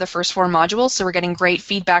study for the first 4 modules, so we're getting great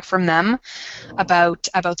feedback from them about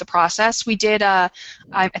the process. We did, I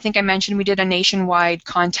think I mentioned, we did a nationwide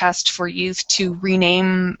contest for youth to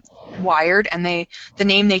rename Wired, and the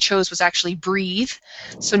name they chose was actually Breathe.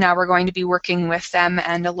 So now we're going to be working with them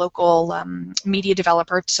and a local media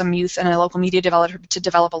developer, some youth and a local media developer, to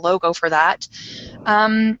develop a logo for that.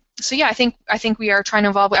 So yeah, I think we are trying to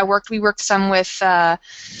involve. We worked some with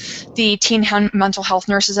the teen mental health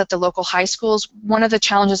nurses at the local high schools. One of the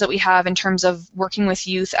challenges that we have in terms of working with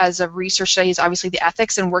youth as a research study is obviously the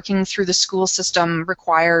ethics, and working through the school system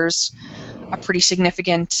requires a pretty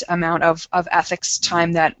significant amount of ethics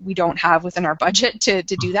time that we don't have within our budget to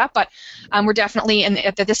do that. But we're definitely,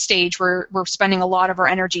 at this stage, we're spending a lot of our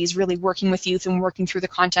energies really working with youth and working through the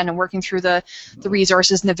content and working through the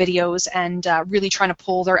resources and the videos, and really trying to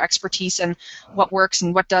pull their expertise and what works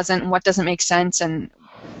and what doesn't make sense, and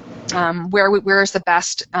where is the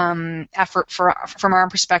best effort from our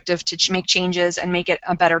perspective to make changes and make it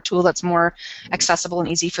a better tool that's more accessible and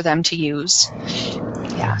easy for them to use.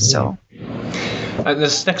 Yeah, so.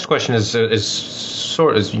 This next question is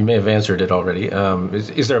sort of, you may have answered it already.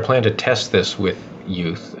 Is there a plan to test this with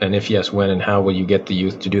youth? And if yes, when and how will you get the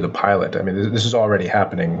youth to do the pilot? I mean, this is already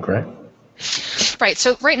happening, correct? Right.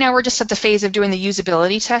 So right now we're just at the phase of doing the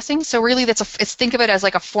usability testing. So really, it's think of it as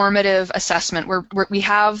like a formative assessment where we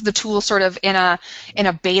have the tool sort of in a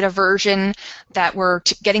beta version that we're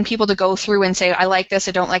getting people to go through and say, I like this,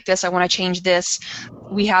 I don't like this, I want to change this.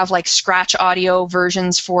 We have like scratch audio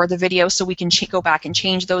versions for the video, so we can go back and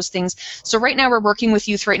change those things. So right now we're working with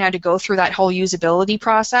youth right now to go through that whole usability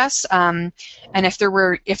process. And if there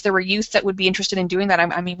were youth that would be interested in doing that,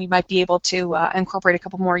 I mean, we might be able to incorporate a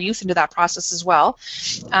couple more youth into that process as well.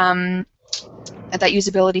 At that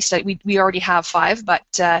usability study, we already have 5, but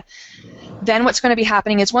then what's going to be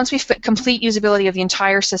happening is once we complete usability of the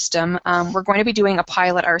entire system, we're going to be doing a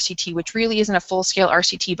pilot RCT, which really isn't a full-scale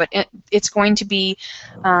RCT, but it's going to be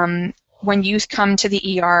when youth come to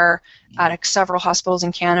the ER at several hospitals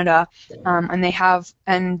in Canada, and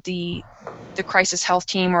the crisis health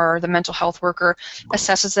team or the mental health worker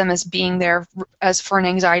assesses them as being there as for an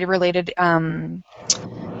anxiety-related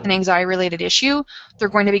issue, they're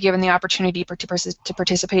going to be given the opportunity to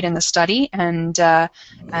participate in the study, and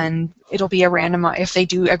it'll be a randomized. If they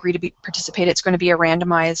do agree to participate, it's going to be a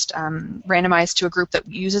randomized to a group that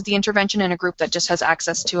uses the intervention and a group that just has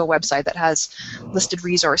access to a website that has listed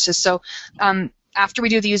resources. So after we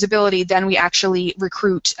do the usability, then we actually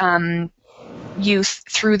recruit youth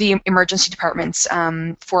through the emergency departments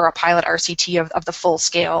for a pilot RCT of the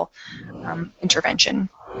full-scale intervention.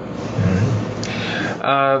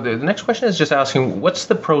 The next question is just asking, what's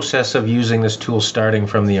the process of using this tool starting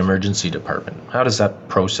from the emergency department? How does that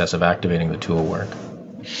process of activating the tool work?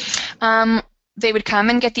 They would come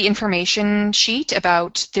and get the information sheet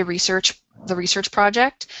about the research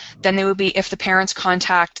project. Then they would be, if the parents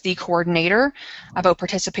contact the coordinator about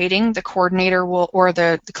participating, the coordinator will, or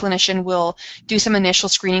the clinician will do some initial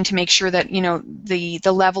screening to make sure that,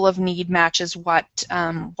 the level of need matches what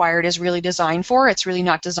Wired is really designed for. It's really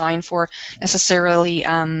not designed for necessarily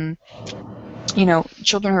children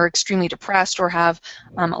who are extremely depressed or have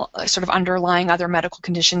sort of underlying other medical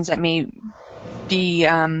conditions that may be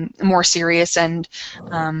more serious, and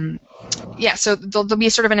so there'll be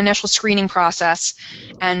sort of an initial screening process,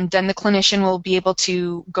 and then the clinician will be able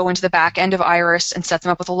to go into the back end of Iris and set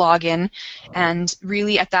them up with a login, and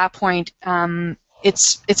really at that point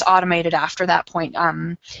it's automated. After that point,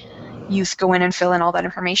 youth go in and fill in all that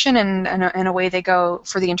information, and away they go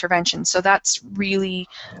for the intervention. So that's really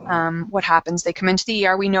what happens. They come into the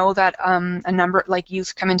ER. We know that a number, like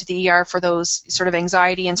youth, come into the ER for those sort of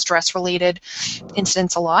anxiety and stress-related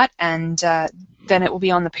incidents a lot, and then it will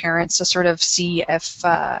be on the parents to sort of see if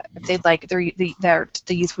they'd like the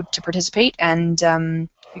youth to participate, and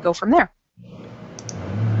we go from there.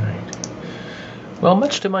 Well,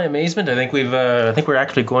 much to my amazement, I think we're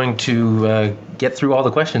actually going to get through all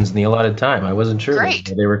the questions in the allotted time. I wasn't sure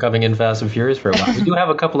they were coming in fast and furious for a while. We do have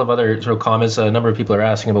a couple of other sort of comments. A number of people are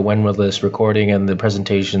asking about when will this recording and the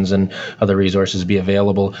presentations and other resources be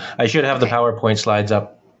available. I should have the PowerPoint slides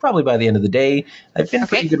up probably by the end of the day. I've been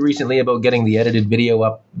pretty good recently about getting the edited video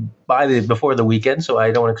up before the weekend, so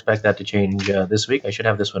I don't expect that to change this week. I should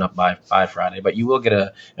have this one up by Friday, but you will get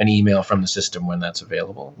an email from the system when that's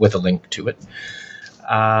available with a link to it.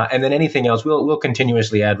 And then anything else, we'll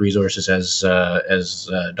continuously add resources as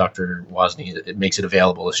Dr. Wozni makes it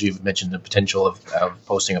available. As you've mentioned, the potential of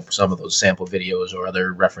posting up some of those sample videos or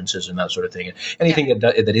other references and that sort of thing. Anything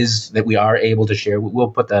that we are able to share, we'll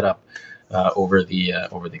put that up over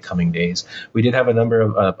the coming days. We did have a number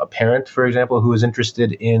of a parent, for example, who was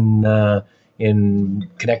interested in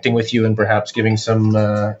connecting with you and perhaps giving some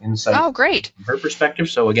insight. Oh, great! From her perspective.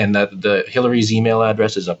 So again, the Hillary's email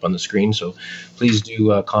address is up on the screen. So please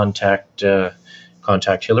do contact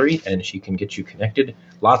Hillary, and she can get you connected.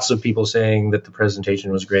 Lots of people saying that the presentation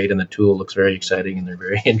was great and the tool looks very exciting, and they're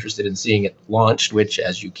very interested in seeing it launched, which,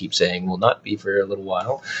 as you keep saying, will not be for a little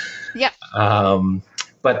while. Yeah.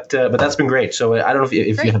 But that's been great. So I don't know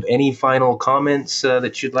if you have any final comments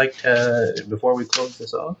that you'd like to, before we close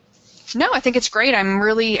this off. No, I think it's great. I'm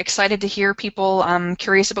really excited to hear people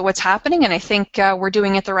curious about what's happening, and I think we're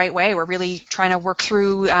doing it the right way. We're really trying to work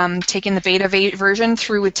through taking the beta version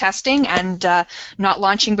through with testing and not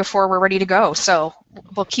launching before we're ready to go. So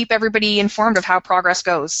we'll keep everybody informed of how progress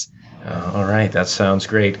goes. All right, that sounds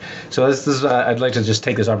great. So this is, I'd like to just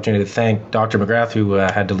take this opportunity to thank Dr. McGrath, who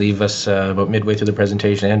had to leave us about midway through the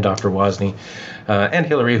presentation, and Dr. Wozni, and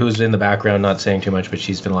Hillary, who's in the background, not saying too much, but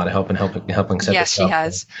she's been a lot of helping set this up. Yes, she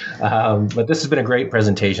has. But this has been a great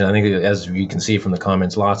presentation. I think, as you can see from the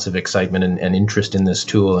comments, lots of excitement and interest in this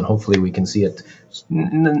tool, and hopefully we can see it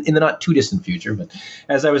in the not too distant future. But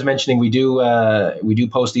as I was mentioning, we do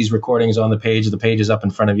post these recordings on the page. The page is up in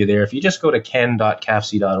front of you there. If you just go to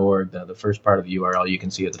ken.cafc.org, the first part of the URL you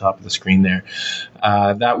can see at the top of the screen there.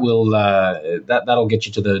 That'll get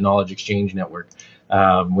you to the Knowledge Exchange Network,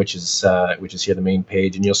 which is here the main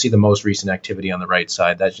page, and you'll see the most recent activity on the right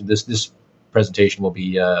side. This presentation will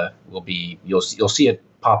be you'll see it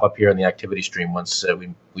pop up here in the activity stream once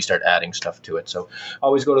we start adding stuff to it. So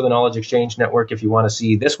always go to the Knowledge Exchange Network if you want to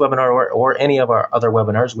see this webinar or any of our other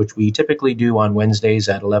webinars, which we typically do on Wednesdays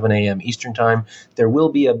at 11 a.m. Eastern Time. There will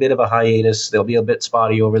be a bit of a hiatus. They'll be a bit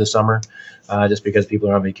spotty over the summer, just because people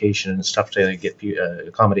are on vacation and it's tough to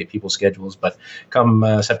accommodate people's schedules. But come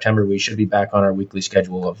September, we should be back on our weekly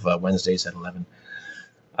schedule of Wednesdays at 11.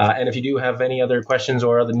 And if you do have any other questions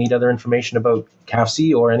or need other information about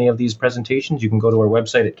CAFC or any of these presentations, you can go to our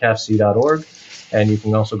website at cafc.org, and you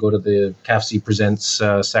can also go to the CAFC Presents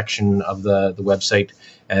section of the website,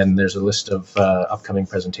 and there's a list of upcoming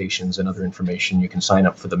presentations and other information. You can sign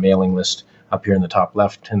up for the mailing list up here in the top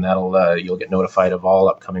left, and that'll you'll get notified of all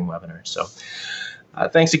upcoming webinars. So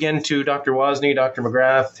thanks again to Dr. Wozni, Dr.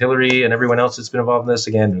 McGrath, Hillary, and everyone else that's been involved in this.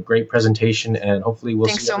 Again, a great presentation, and hopefully we'll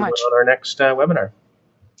see everyone on our next webinar.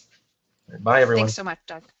 Bye, everyone. Thanks so much,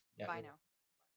 Doug. Yeah. Bye now.